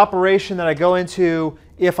the operation that I go into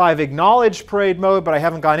if I've acknowledged parade mode but I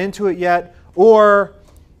haven't gone into it yet, or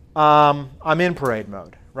I'm in parade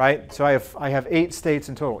mode, right? So I have 8 states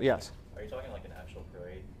in total. Yes? Are you talking like an actual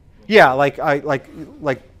parade? Yeah, like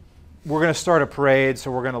we're going to start a parade,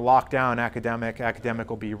 so we're going to lock down Academic. Academic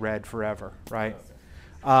will be red forever, right?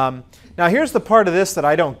 Now here's the part of this that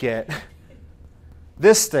I don't get.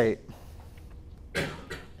 This state.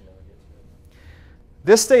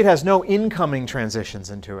 This state has no incoming transitions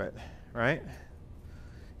into it, right?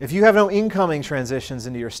 If you have no incoming transitions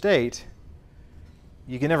into your state,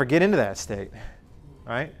 you can never get into that state,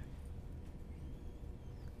 right?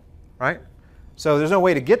 Right? So there's no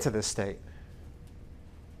way to get to this state.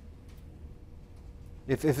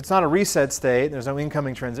 If it's not a reset state, there's no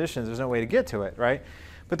incoming transitions, there's no way to get to it, right?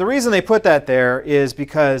 But the reason they put that there is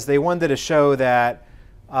because they wanted to show that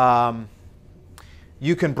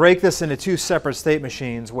you can break this into 2 separate state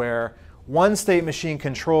machines where one state machine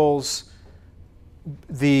controls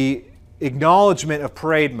the acknowledgement of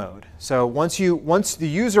parade mode. So once the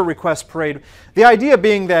user requests parade, the idea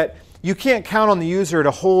being that you can't count on the user to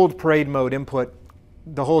hold parade mode input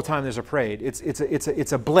the whole time there's a parade.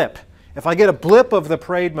 It's a blip. If I get a blip of the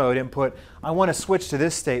parade mode input, I want to switch to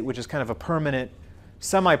this state, which is kind of a permanent,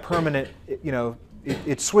 semi-permanent,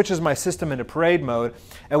 it switches my system into parade mode,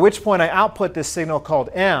 at which point I output this signal called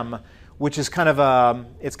M, which is kind of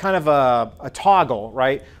a toggle,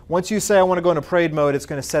 right? Once you say I want to go into parade mode, it's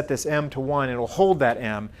going to set this M to 1, and it'll hold that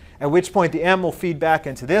M, at which point the M will feed back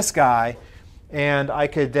into this guy, and I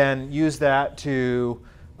could then use that to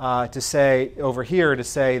say over here to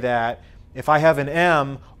say that if I have an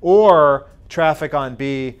M or traffic on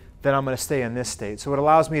B, then I'm going to stay in this state. So it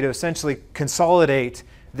allows me to essentially consolidate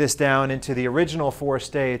this down into the original 4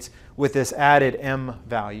 states with this added M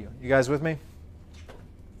value. You guys with me?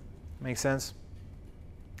 Make sense?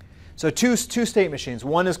 So two state machines.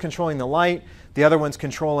 One is controlling the light. The other one's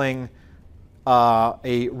controlling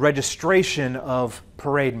a registration of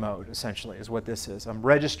parade mode, essentially, is what this is. I'm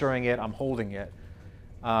registering it. I'm holding it.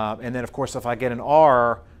 And then, of course, if I get an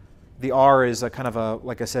R, the R is a kind of a,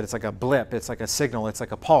 like I said, it's like a blip. It's like a signal. It's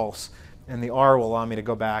like a pulse. And the R will allow me to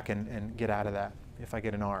go back and get out of that if I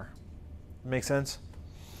get an R. Make sense?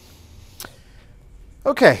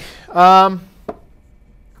 OK.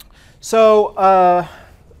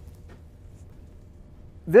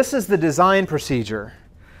 This is the design procedure.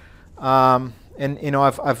 And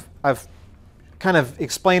I've kind of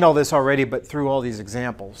explained all this already, but through all these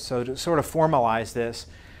examples. So to sort of formalize this,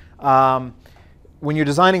 when you're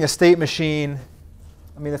designing a state machine,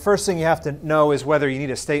 I mean, the first thing you have to know is whether you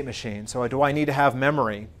need a state machine. So do I need to have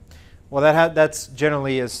memory? Well, that's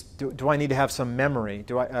generally is, do I need to have some memory?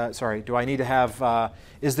 Do I need to have,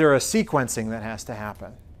 is there a sequencing that has to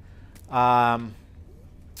happen? Do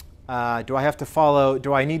I have to follow,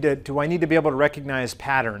 do I need to be able to recognize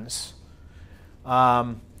patterns?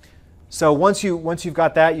 So once you've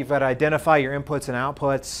got that, you've got to identify your inputs and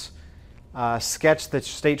outputs, sketch the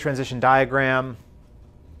state transition diagram.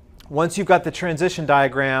 Once you've got the transition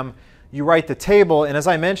diagram, you write the table, and as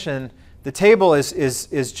I mentioned, the table is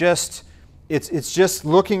just it's just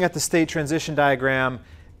looking at the state transition diagram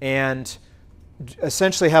and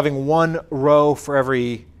essentially having one row for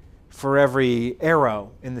every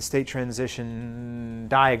arrow in the state transition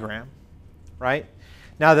diagram, right?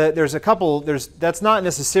 Now that's not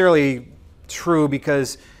necessarily true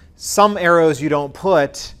because some arrows you don't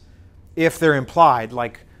put if they're implied.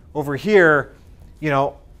 Like over here,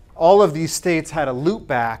 all of these states had a loop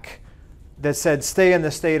back that said stay in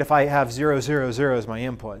the state if I have 0, 0, 0 as my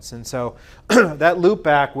inputs. And so that loop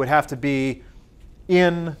back would have to be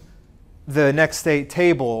in the next state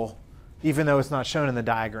table even though it's not shown in the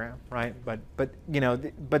diagram, right? But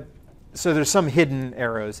so there's some hidden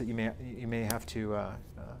arrows that you may have to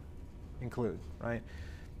include, right?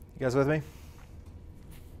 You guys with me?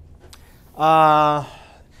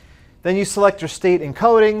 Then you select your state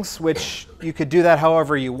encodings, which you could do that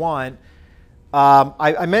however you want.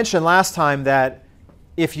 I mentioned last time that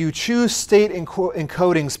if you choose state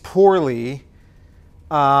encodings poorly,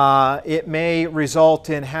 it may result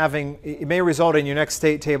in your next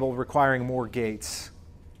state table requiring more gates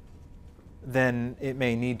than it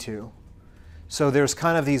may need to. So there's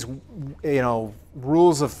kind of these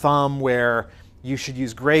rules of thumb where you should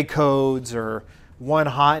use gray codes or one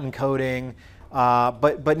hot encoding.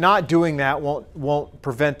 But not doing that won't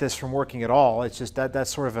prevent this from working at all. It's just that's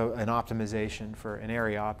sort of an optimization for an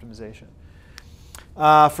area optimization.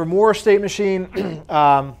 For more state machine,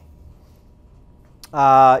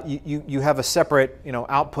 you have a separate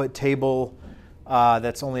output table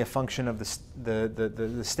that's only a function of the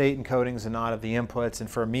state encodings and not of the inputs. And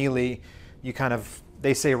for a mealy,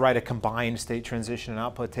 they say write a combined state transition and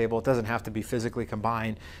output table. It doesn't have to be physically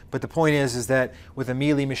combined, but the point is that with a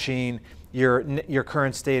mealy machine, your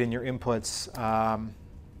current state and your inputs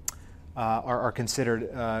are considered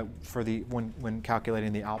when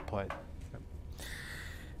calculating the output.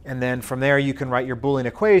 And then from there you can write your Boolean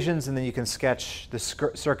equations, and then you can sketch the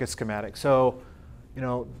circuit schematic. So,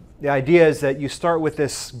 the idea is that you start with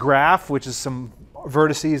this graph, which is some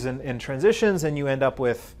vertices and transitions, and you end up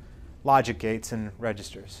with logic gates and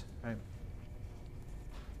registers. Right?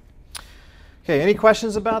 Okay, any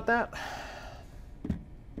questions about that?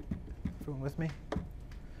 Everyone with me?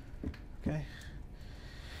 Okay.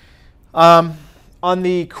 On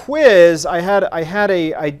the quiz, I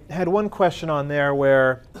had one question on there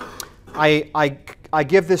where I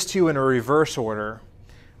give this to you in a reverse order.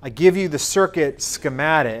 I give you the circuit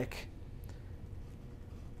schematic,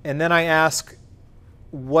 and then I ask,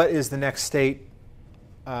 what is the next state?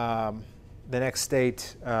 Boolean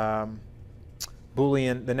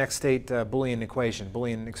equation,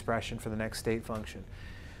 Boolean expression for the next state function.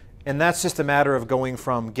 And that's just a matter of going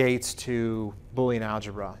from gates to Boolean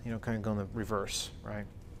algebra, kind of going the reverse, right?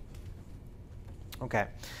 Okay.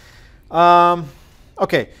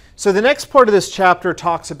 Okay, so the next part of this chapter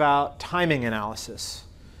talks about timing analysis.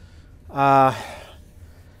 The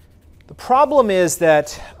problem is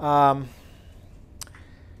that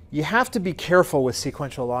you have to be careful with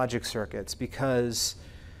sequential logic circuits because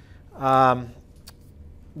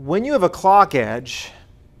when you have a clock edge,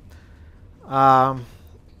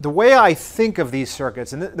 the way I think of these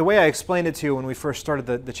circuits, and the way I explained it to you when we first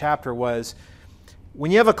started the chapter was, when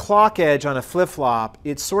you have a clock edge on a flip-flop,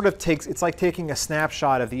 it's like taking a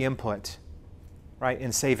snapshot of the input, right,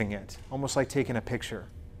 and saving it, almost like taking a picture,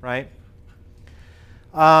 right?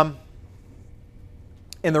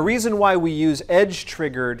 And the reason why we use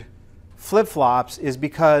edge-triggered flip-flops is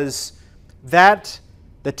because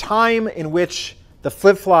the time in which the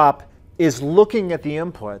flip-flop is looking at the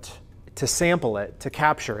input to sample it, to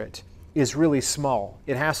capture it, is really small.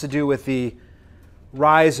 It has to do with the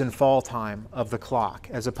rise and fall time of the clock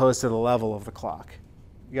as opposed to the level of the clock.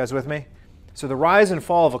 You guys with me? So the rise and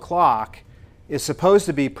fall of a clock is supposed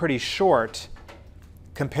to be pretty short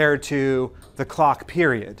compared to the clock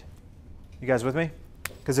period. You guys with me?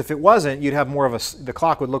 Because if it wasn't, you'd have more of the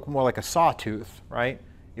clock would look more like a sawtooth, right?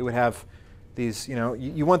 It would have these,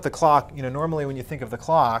 you want the clock, normally when you think of the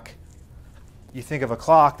clock, you think of a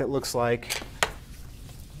clock that looks like,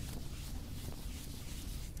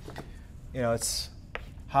 it's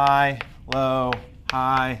high, low,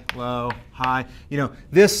 high, low, high. You know,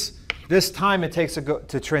 this time it takes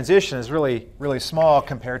to transition is really, really small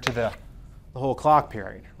compared to the whole clock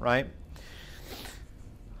period, right?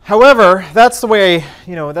 However, that's the way,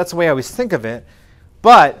 I always think of it.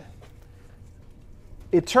 But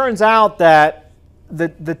it turns out that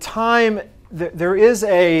the time, there is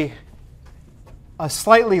a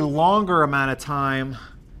slightly longer amount of time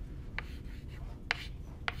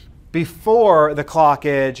before the clock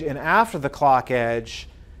edge and after the clock edge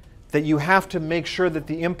that you have to make sure that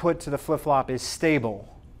the input to the flip-flop is stable.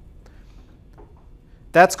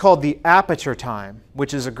 That's called the aperture time,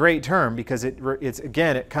 which is a great term because it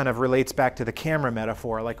kind of relates back to the camera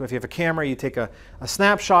metaphor. Like if you have a camera, you take a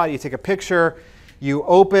snapshot, you take a picture, you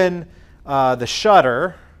open the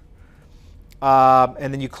shutter,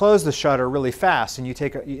 and then you close the shutter really fast. And you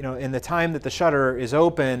take, in the time that the shutter is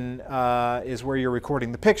open is where you're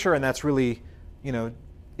recording the picture, and that's really,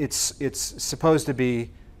 it's supposed to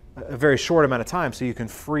be a very short amount of time, so you can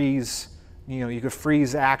freeze. You could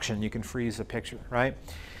freeze action. You can freeze a picture, right?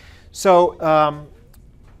 So,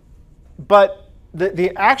 but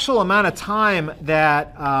the actual amount of time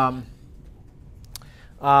that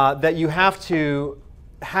that you have to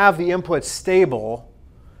have the input stable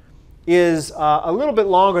is a little bit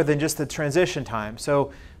longer than just the transition time.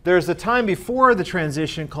 So there's the time before the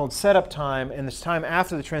transition called setup time, and there's time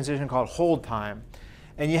after the transition called hold time.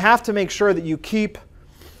 And you have to make sure that you keep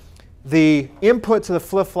the input to the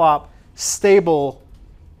flip-flop stable.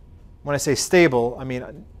 When I say stable, I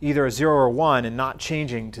mean either a 0 or 1 and not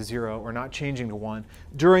changing to 0 or not changing to 1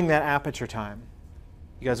 during that aperture time.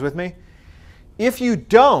 You guys with me? If you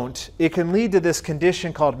don't, it can lead to this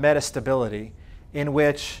condition called metastability, in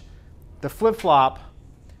which the flip-flop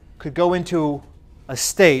could go into a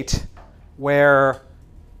state where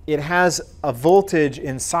it has a voltage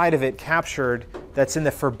inside of it captured that's in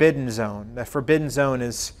the forbidden zone. The forbidden zone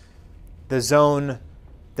is the zone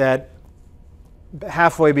that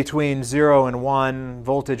halfway between 0 and 1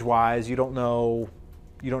 voltage-wise, you don't know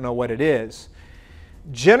what it is.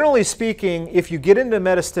 Generally speaking, if you get into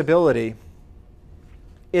metastability,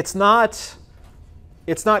 it's not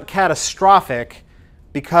catastrophic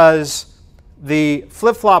because the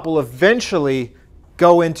flip-flop will eventually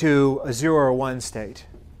go into a 0 or 1 state,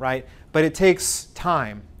 right? But it takes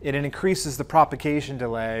time. It increases the propagation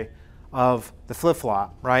delay of the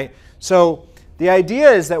flip-flop, right? So the idea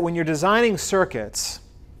is that when you're designing circuits,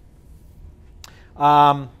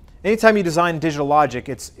 anytime you design digital logic,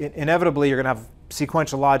 inevitably you're going to have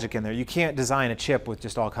sequential logic in there. You can't design a chip with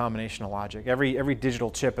just all combinational logic. Every digital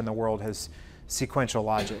chip in the world has sequential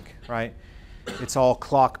logic, right? It's all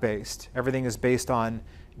clock-based. Everything is based on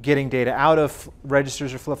getting data out of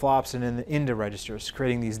registers or flip-flops and into registers,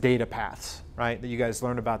 creating these data paths, right? That you guys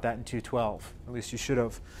learned about that in 212. At least you should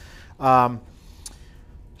have. But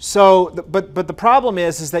the problem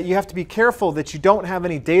is that you have to be careful that you don't have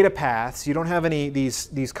any data paths. You don't have any these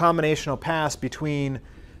combinational paths between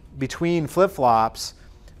flip-flops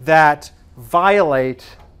that violate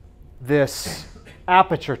this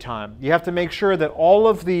aperture time. You have to make sure that all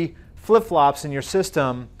of the flip-flops in your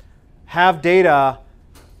system have data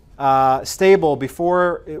stable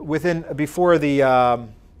before the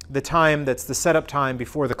time that's the setup time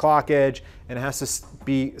before the clock edge, and it has to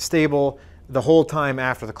be stable the whole time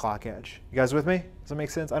after the clock edge. You guys with me? Does that make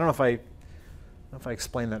sense? I don't know if I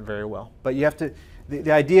explained that very well, but you have to.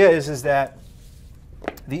 The idea is that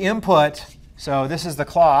the input. So this is the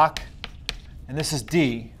clock, and this is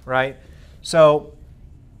D, right? So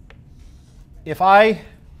if I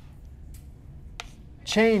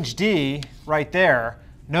change D right there,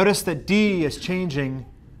 notice that D is changing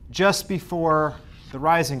just before the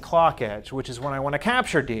rising clock edge, which is when I want to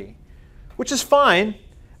capture D, which is fine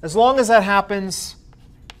as long as that happens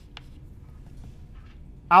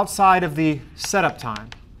outside of the setup time,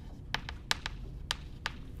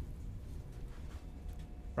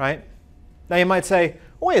 right? Now you might say,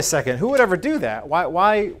 wait a second, who would ever do that?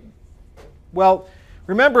 Why? Well,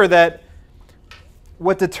 remember that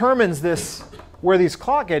what determines this, where these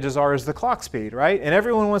clock edges are, is the clock speed, right? And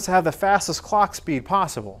everyone wants to have the fastest clock speed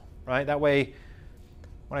possible, right? That way,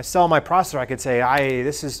 when I sell my processor, I could say,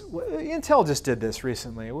 Intel just did this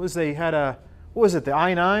recently. What was the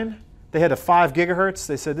i9? They had a 5 gigahertz.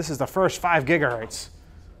 They said, this is the first 5 gigahertz.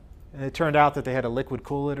 And it turned out that they had to liquid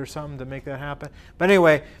cool it or something to make that happen. But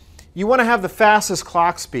anyway, you want to have the fastest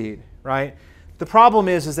clock speed, right? the problem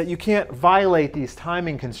is that you can't violate these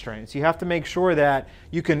timing constraints. You have to make sure that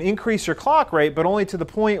you can increase your clock rate, but only to the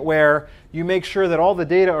point where you make sure that all the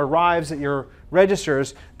data arrives at your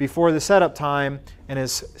registers before the setup time and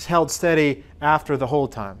is held steady after the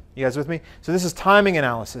hold time. You guys with me? So this is timing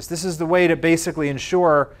analysis. This is the way to basically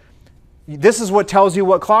ensure, this is what tells you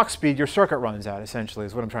what clock speed your circuit runs at, essentially,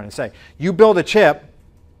 is what I'm trying to say. You build a chip.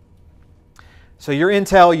 So you're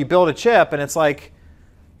Intel, you build a chip, and it's like,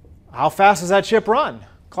 how fast does that chip run?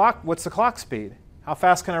 What's the clock speed? How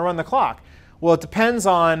fast can I run the clock? Well, it depends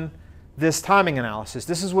on this timing analysis.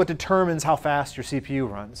 This is what determines how fast your CPU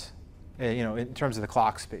runs, in terms of the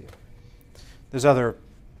clock speed. There's other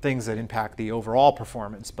things that impact the overall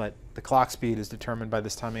performance, but the clock speed is determined by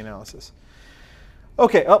this timing analysis.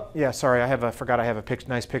 OK, oh, yeah, sorry, I forgot I have a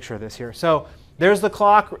nice picture of this here. So there's the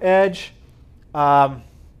clock edge.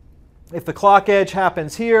 If the clock edge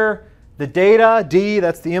happens here, the data, D,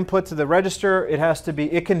 that's the input to the register,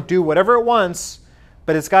 it can do whatever it wants,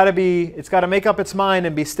 but it's got to make up its mind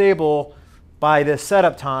and be stable by this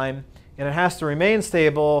setup time, and it has to remain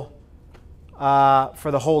stable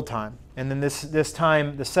for the hold time. And then this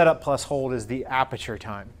time, the setup plus hold is the aperture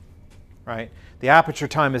time, right? The aperture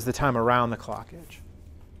time is the time around the clock edge.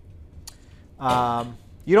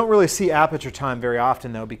 You don't really see aperture time very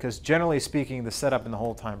often, though, because generally speaking, the setup and the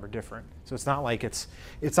hold time are different. So it's not like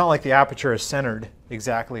the aperture is centered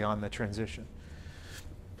exactly on the transition.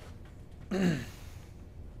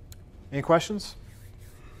 Any questions?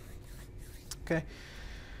 OK.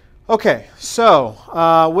 OK, so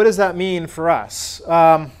what does that mean for us?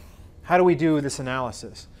 How do we do this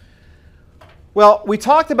analysis? Well, we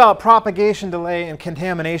talked about propagation delay and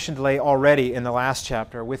contamination delay already in the last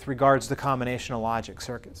chapter with regards to combinational logic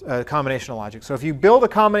circuits. Combinational logic. So if you build a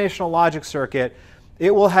combinational logic circuit,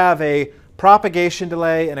 it will have a propagation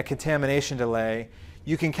delay and a contamination delay.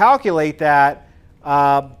 You can calculate that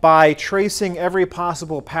by tracing every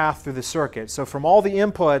possible path through the circuit. So from all the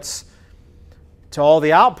inputs to all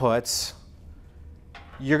the outputs,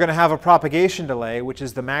 you're going to have a propagation delay, which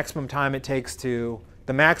is the maximum time it takes to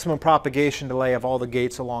the maximum propagation delay of all the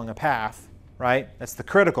gates along a path, right? That's the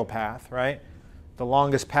critical path, right? The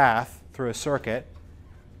longest path through a circuit.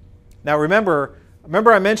 Now remember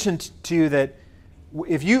I mentioned to you that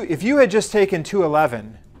if you had just taken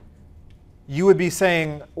 211, you would be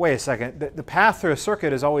saying, wait a second, the path through a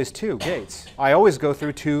circuit is always 2 gates. I always go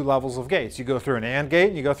through 2 levels of gates. You go through an AND gate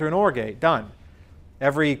and you go through an OR gate. Done.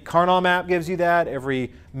 Every Carnot map gives you that.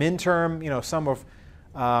 Every minterm, sum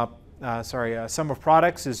of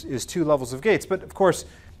products is 2 levels of gates. But of course,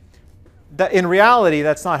 in reality,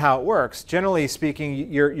 that's not how it works. Generally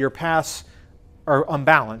speaking, your paths are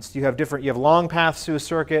unbalanced. You have long paths to a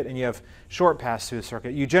circuit and you have short paths to a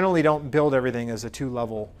circuit. You generally don't build everything as a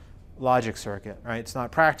 2-level logic circuit, right? It's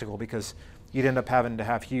not practical because you'd end up having to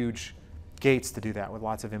have huge gates to do that with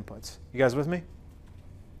lots of inputs. You guys with me?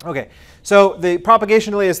 OK, so the propagation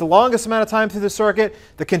delay is the longest amount of time through the circuit.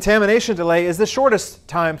 The contamination delay is the shortest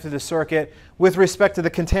time through the circuit with respect to the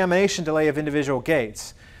contamination delay of individual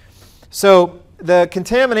gates. So the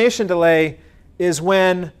contamination delay is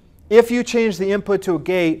when, if you change the input to a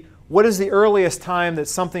gate, what is the earliest time that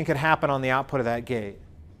something could happen on the output of that gate?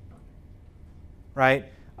 Right?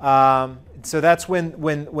 So that's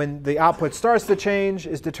when the output starts to change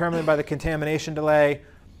is determined by the contamination delay.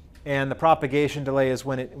 And the propagation delay is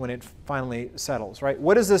when it finally settles, right?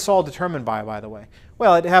 What is this all determined by the way?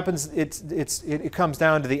 Well, it happens. It comes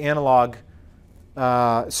down to the analog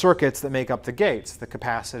circuits that make up the gates, the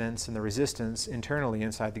capacitance and the resistance internally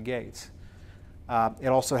inside the gates. It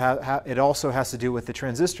also has to do with the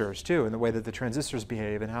transistors too, and the way that the transistors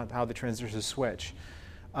behave and how the transistors switch.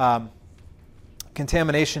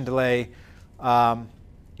 Contamination delay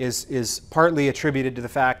is partly attributed to the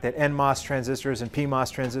fact that NMOS transistors and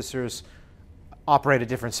PMOS transistors operate at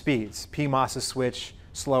different speeds. PMOSs switch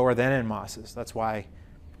slower than NMOSs. That's why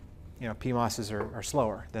PMOSs are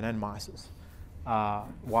slower than NMOSs.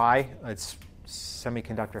 Why? It's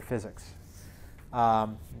semiconductor physics.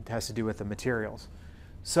 It has to do with the materials.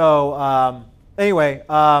 So anyway,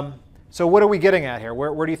 so what are we getting at here?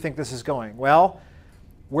 Where do you think this is going? Well,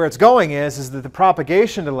 where it's going is that the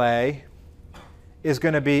propagation delay is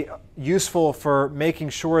going to be useful for making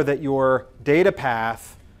sure that your data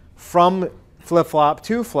path from flip-flop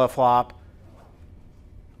to flip-flop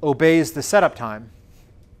obeys the setup time,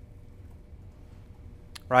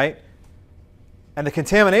 right? And the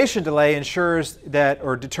contamination delay ensures that,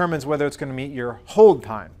 or determines whether it's going to meet your hold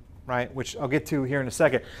time, right? Which I'll get to here in a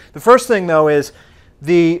second. The first thing, though, is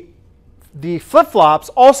the flip-flops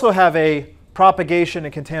also have a propagation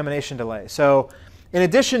and contamination delay. So in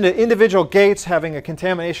addition to individual gates having a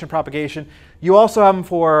contamination propagation, you also have them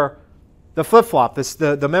for the flip-flop,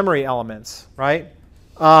 the memory elements, right?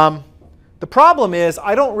 The problem is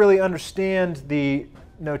I don't really understand the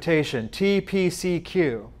notation,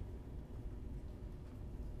 TPCQ.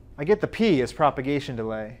 I get the P as propagation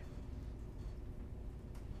delay,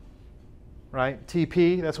 right?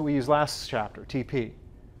 TP, that's what we used last chapter, TP.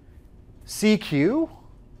 CQ?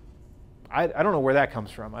 I don't know where that comes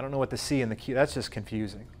from. I don't know what the C and the Q, that's just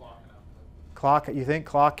confusing. Clock, you think?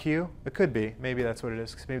 Clock Q? It could be. Maybe that's what it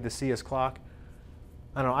is. Maybe the C is clock.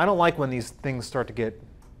 I don't know. I don't like when these things start to get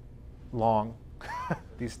long,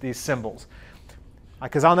 these symbols.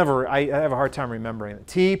 Because I have a hard time remembering it.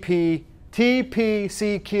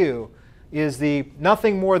 TPCQ is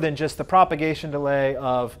nothing more than just the propagation delay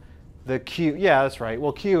of the Q. Yeah, that's right.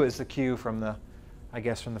 Well, Q is the Q from the, I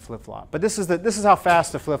guess, from the flip-flop. But this is how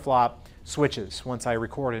fast the flip-flop switches once I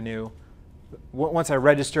once I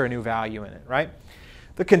register a new value in it, right?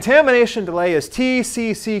 The contamination delay is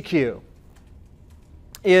TCCQ,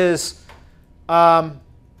 is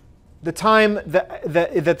the time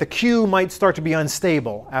that the Q might start to be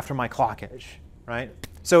unstable after my clock edge, right?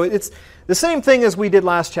 So it's the same thing as we did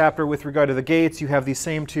last chapter with regard to the gates. You have these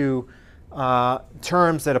same two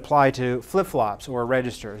terms that apply to flip-flops or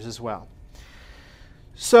registers as well.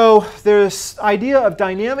 So this idea of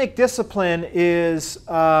dynamic discipline is,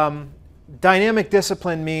 dynamic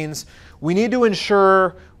discipline means we need to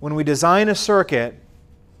ensure when we design a circuit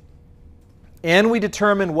and we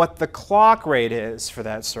determine what the clock rate is for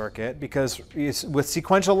that circuit, because with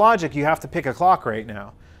sequential logic you have to pick a clock rate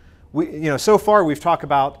now. So far we've talked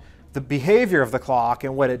about the behavior of the clock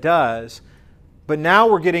and what it does, but now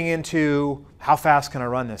we're getting into how fast can I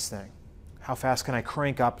run this thing? How fast can I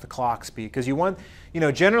crank up the clock speed? Because you want,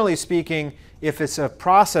 generally speaking, if it's a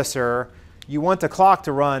processor, you want the clock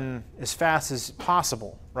to run as fast as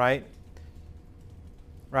possible, right?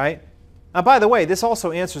 Right? By the way, this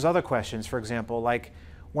also answers other questions. For example, like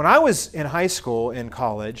when I was in high school and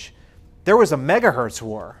college, there was a megahertz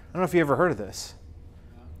war. I don't know if you ever heard of this.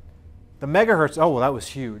 The megahertz, oh, well, that was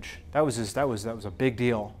huge. That was a big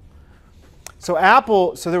deal. So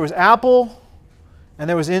there was Apple, and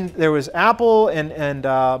there was Apple and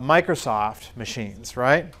Microsoft machines,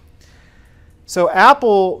 right? So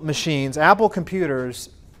Apple machines, Apple computers,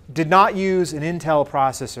 did not use an Intel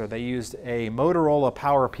processor. They used a Motorola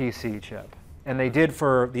PowerPC chip. And they did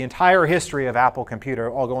for the entire history of Apple computer,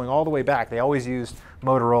 going all the way back. They always used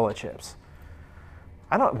Motorola chips.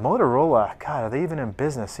 Motorola, God, are they even in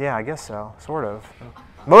business? Yeah, I guess so, sort of.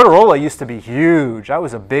 Motorola used to be huge. That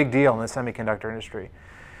was a big deal in the semiconductor industry.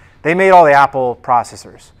 They made all the Apple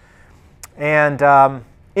processors. And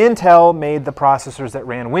Intel made the processors that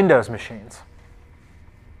ran Windows machines.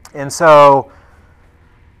 And so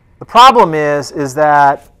the problem is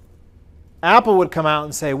that Apple would come out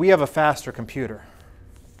and say, we have a faster computer.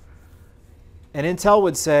 And Intel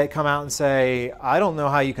would come out and say, I don't know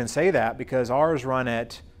how you can say that because ours run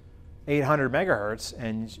at 800 megahertz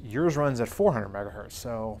and yours runs at 400 megahertz.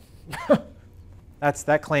 So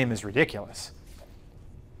that claim is ridiculous.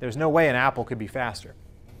 There's no way an Apple could be faster.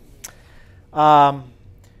 And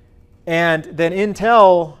then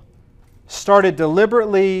Intel started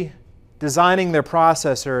deliberately designing their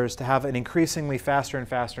processors to have an increasingly faster and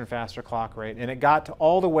faster and faster clock rate. And it got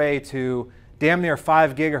all the way to damn near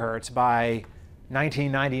 5 gigahertz by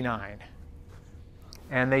 1999.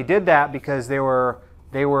 And they did that because they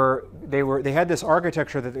had this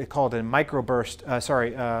architecture that they called a microburst.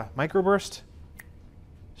 Microburst.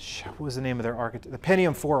 What was the name of their architecture? The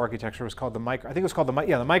Pentium 4 architecture was called the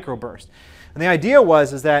microburst. And the idea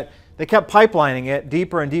was that they kept pipelining it,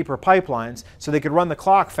 deeper and deeper pipelines, so they could run the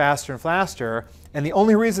clock faster and faster. And the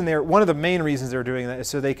only reason one of the main reasons they were doing that is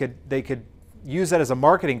so they could use that as a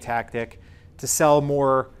marketing tactic to sell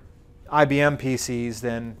more IBM PCs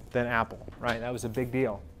than Apple. Right? That was a big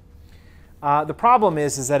deal. The problem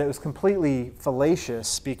is that it was completely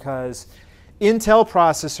fallacious because Intel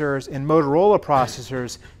processors and Motorola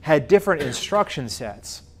processors had different instruction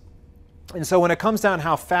sets. And so when it comes down to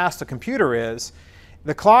how fast a computer is,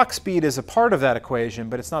 the clock speed is a part of that equation,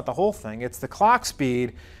 but it's not the whole thing. It's the clock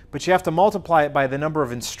speed, but you have to multiply it by the number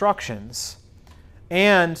of instructions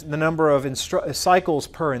and the number of cycles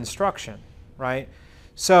per instruction, right?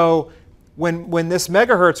 So when this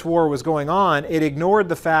megahertz war was going on, it ignored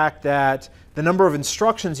the fact that the number of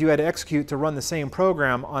instructions you had to execute to run the same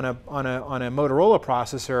program on a Motorola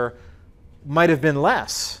processor might have been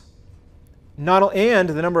less. And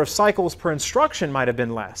the number of cycles per instruction might have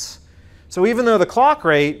been less. So even though the clock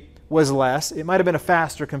rate was less, it might have been a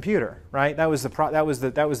faster computer, right? That was the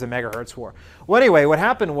megahertz war. Well, anyway, what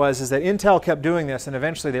happened was that Intel kept doing this, and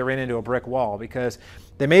eventually they ran into a brick wall because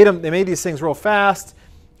they made these things real fast,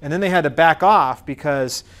 and then they had to back off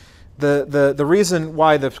because the reason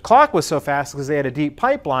why the clock was so fast is because they had a deep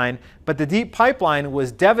pipeline, but the deep pipeline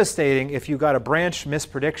was devastating if you got a branch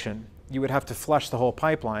misprediction. You would have to flush the whole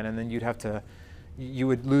pipeline, and then you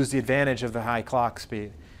would lose the advantage of the high clock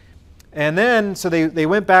speed. And then, so they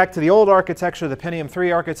went back to the old architecture, the Pentium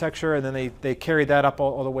 3 architecture, and then they carried that up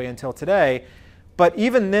all the way until today. But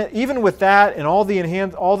even with that and all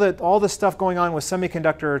the stuff going on with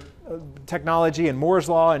semiconductor technology and Moore's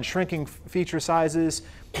law and shrinking feature sizes,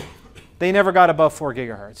 they never got above 4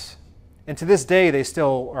 gigahertz. And to this day, they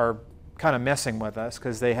still are kind of messing with us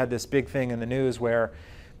because they had this big thing in the news where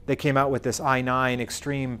they came out with this i9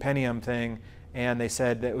 Extreme Pentium thing, and they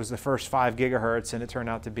said that it was the first 5 gigahertz, and it turned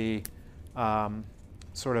out to be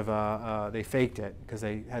they faked it because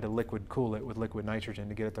they had to liquid cool it with liquid nitrogen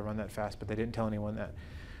to get it to run that fast, but they didn't tell anyone that.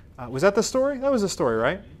 Was that the story? That was the story,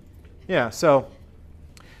 right? Yeah, so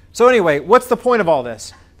anyway, what's the point of all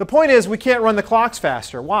this? The point is we can't run the clocks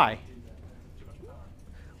faster. Why?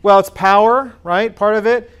 Well, it's power, right? Part of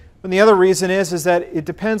it. And the other reason is that it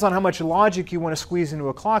depends on how much logic you want to squeeze into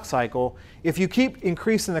a clock cycle. If you keep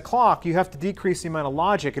increasing the clock, you have to decrease the amount of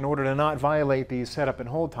logic in order to not violate these setup and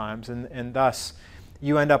hold times, and thus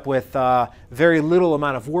you end up with very little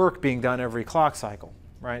amount of work being done every clock cycle,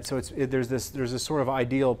 right? So there's this sort of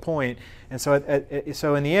ideal point, and so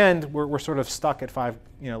in the end we're sort of stuck at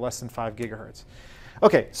less than 5 gigahertz.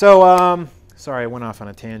 Okay, so sorry, I went off on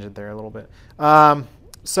a tangent there a little bit.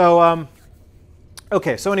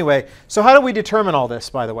 Okay, so anyway, so how do we determine all this,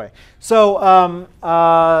 by the way? So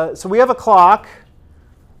we have a clock,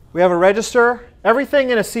 we have a register. Everything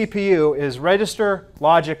in a CPU is register,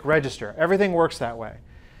 logic, register. Everything works that way.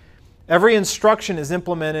 Every instruction is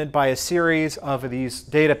implemented by a series of these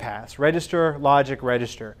data paths, register, logic,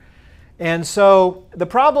 register. And so the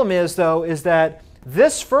problem is, though, is that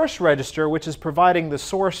this first register, which is providing the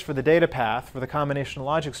source for the data path for the combinational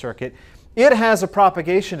logic circuit, it has a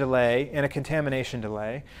propagation delay and a contamination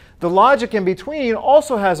delay. The logic in between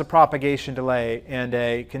also has a propagation delay and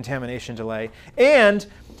a contamination delay. And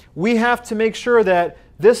we have to make sure that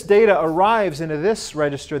this data arrives into this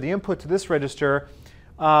register, the input to this register,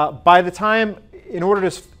 by the time,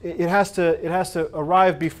 it has to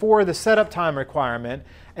arrive before the setup time requirement,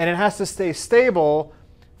 and it has to stay stable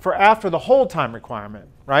for after the hold time requirement,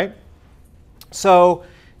 right? So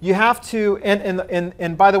you have to,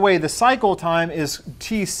 and by the way, the cycle time is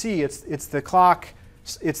TC. It's the clock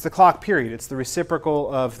period. It's the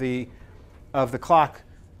reciprocal of the clock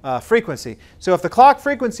frequency. So if the clock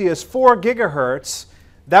frequency is 4 gigahertz,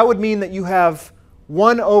 that would mean that you have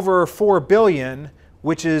 1 over 4 billion,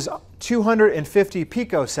 which is 250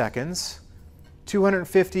 picoseconds,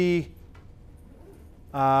 250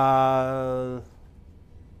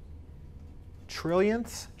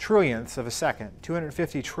 trillionths of a second,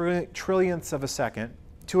 250 trillionths of a second.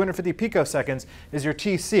 250 picoseconds is your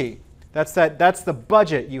TC. That's the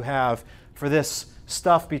budget you have for this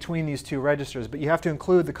stuff between these two registers, but you have to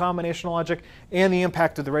include the combinational logic and the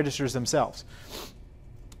impact of the registers themselves.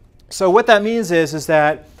 So what that means is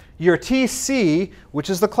that your TC, which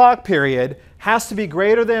is the clock period, has to be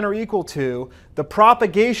greater than or equal to the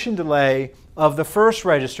propagation delay of the first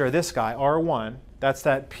register, this guy, R1. That's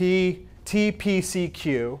that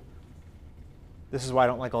TPCQ. This is why I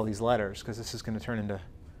don't like all these letters, because this is going to turn into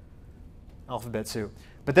alphabet soup.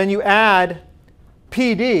 But then you add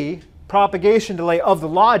PD, propagation delay of the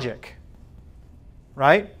logic,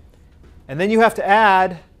 right? And then you have to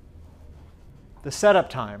add the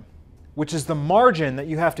setup time, which is the margin that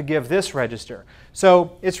you have to give this register.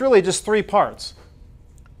 So it's really just 3 parts.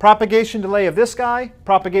 Propagation delay of this guy,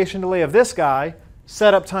 propagation delay of this guy,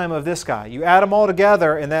 setup time of this guy. You add them all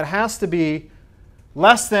together, and that has to be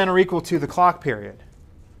less than or equal to the clock period.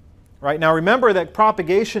 Right? Now remember that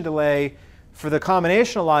propagation delay for the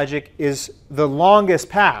combinational logic is the longest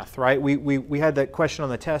path, right? We had that question on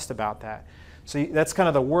the test about that. So that's kind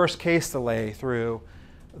of the worst case delay through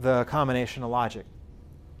the combinational logic.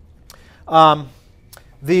 So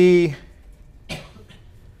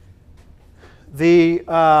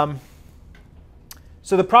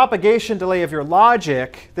the propagation delay of your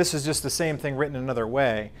logic, this is just the same thing written another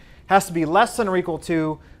way, has to be less than or equal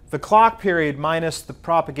to the clock period minus the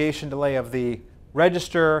propagation delay of the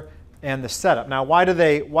register and the setup. Now, why do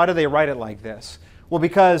they write it like this? Well,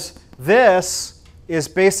 because this is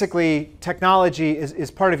basically technology, is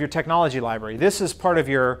part of your technology library. This is part of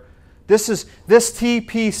your This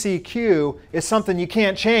TPCQ is something you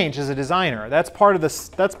can't change as a designer. That's part of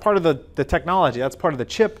the technology. That's part of the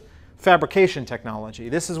chip fabrication technology.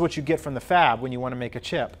 This is what you get from the fab when you want to make a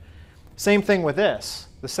chip. Same thing with this,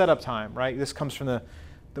 the setup time, right? This comes from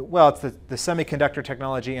well, it's the semiconductor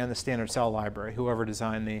technology and the standard cell library, whoever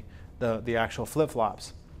designed the actual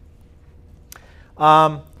flip-flops.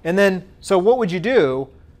 And then, so what would you do?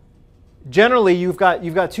 Generally, you've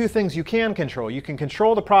got two things you can control. You can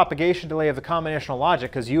control the propagation delay of the combinational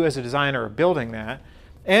logic, because you as a designer are building that.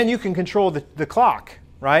 And you can control the clock,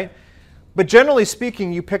 right? But generally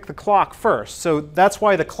speaking, you pick the clock first. So that's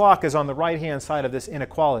why the clock is on the right-hand side of this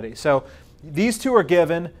inequality. So these two are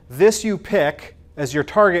given. This you pick as your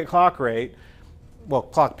target clock rate, well,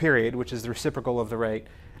 clock period, which is the reciprocal of the rate.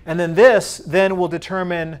 And then this then will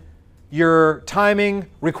determine your timing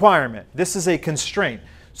requirement. This is a constraint.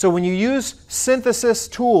 So when you use synthesis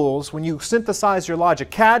tools, when you synthesize your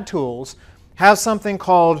logic, CAD tools have something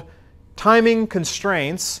called timing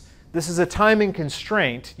constraints. This is a timing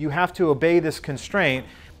constraint. You have to obey this constraint.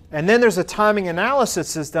 And then there's a timing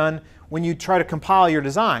analysis that's done when you try to compile your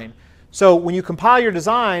design. So when you compile your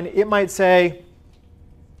design, it might say,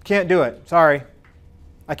 can't do it. Sorry,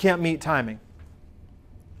 I can't meet timing.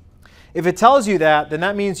 If it tells you that, then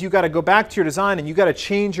that means you've got to go back to your design and you've got to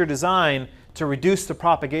change your design to reduce the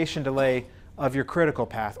propagation delay of your critical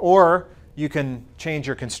path. Or you can change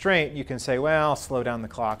your constraint. You can say, well, I'll slow down the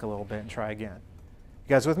clock a little bit and try again. You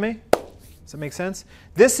guys with me? Does that make sense?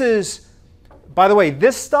 This is, by the way,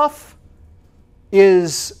 this stuff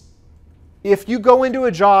is, if you go into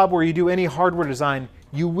a job where you do any hardware design,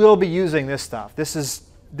 you will be using this stuff. This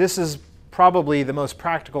is probably the most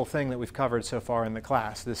practical thing that we've covered so far in the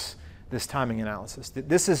class, this timing analysis.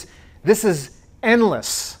 This is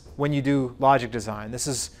endless when you do logic design. This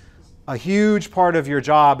is a huge part of your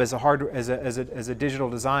job as a digital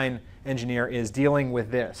design engineer, is dealing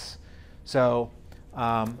with this. So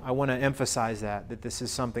I want to emphasize that this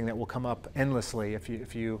is something that will come up endlessly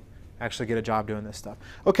if you actually get a job doing this stuff.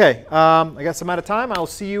 Okay, I guess I'm out of time. I'll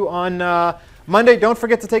see you on Monday. Don't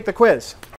forget to take the quiz.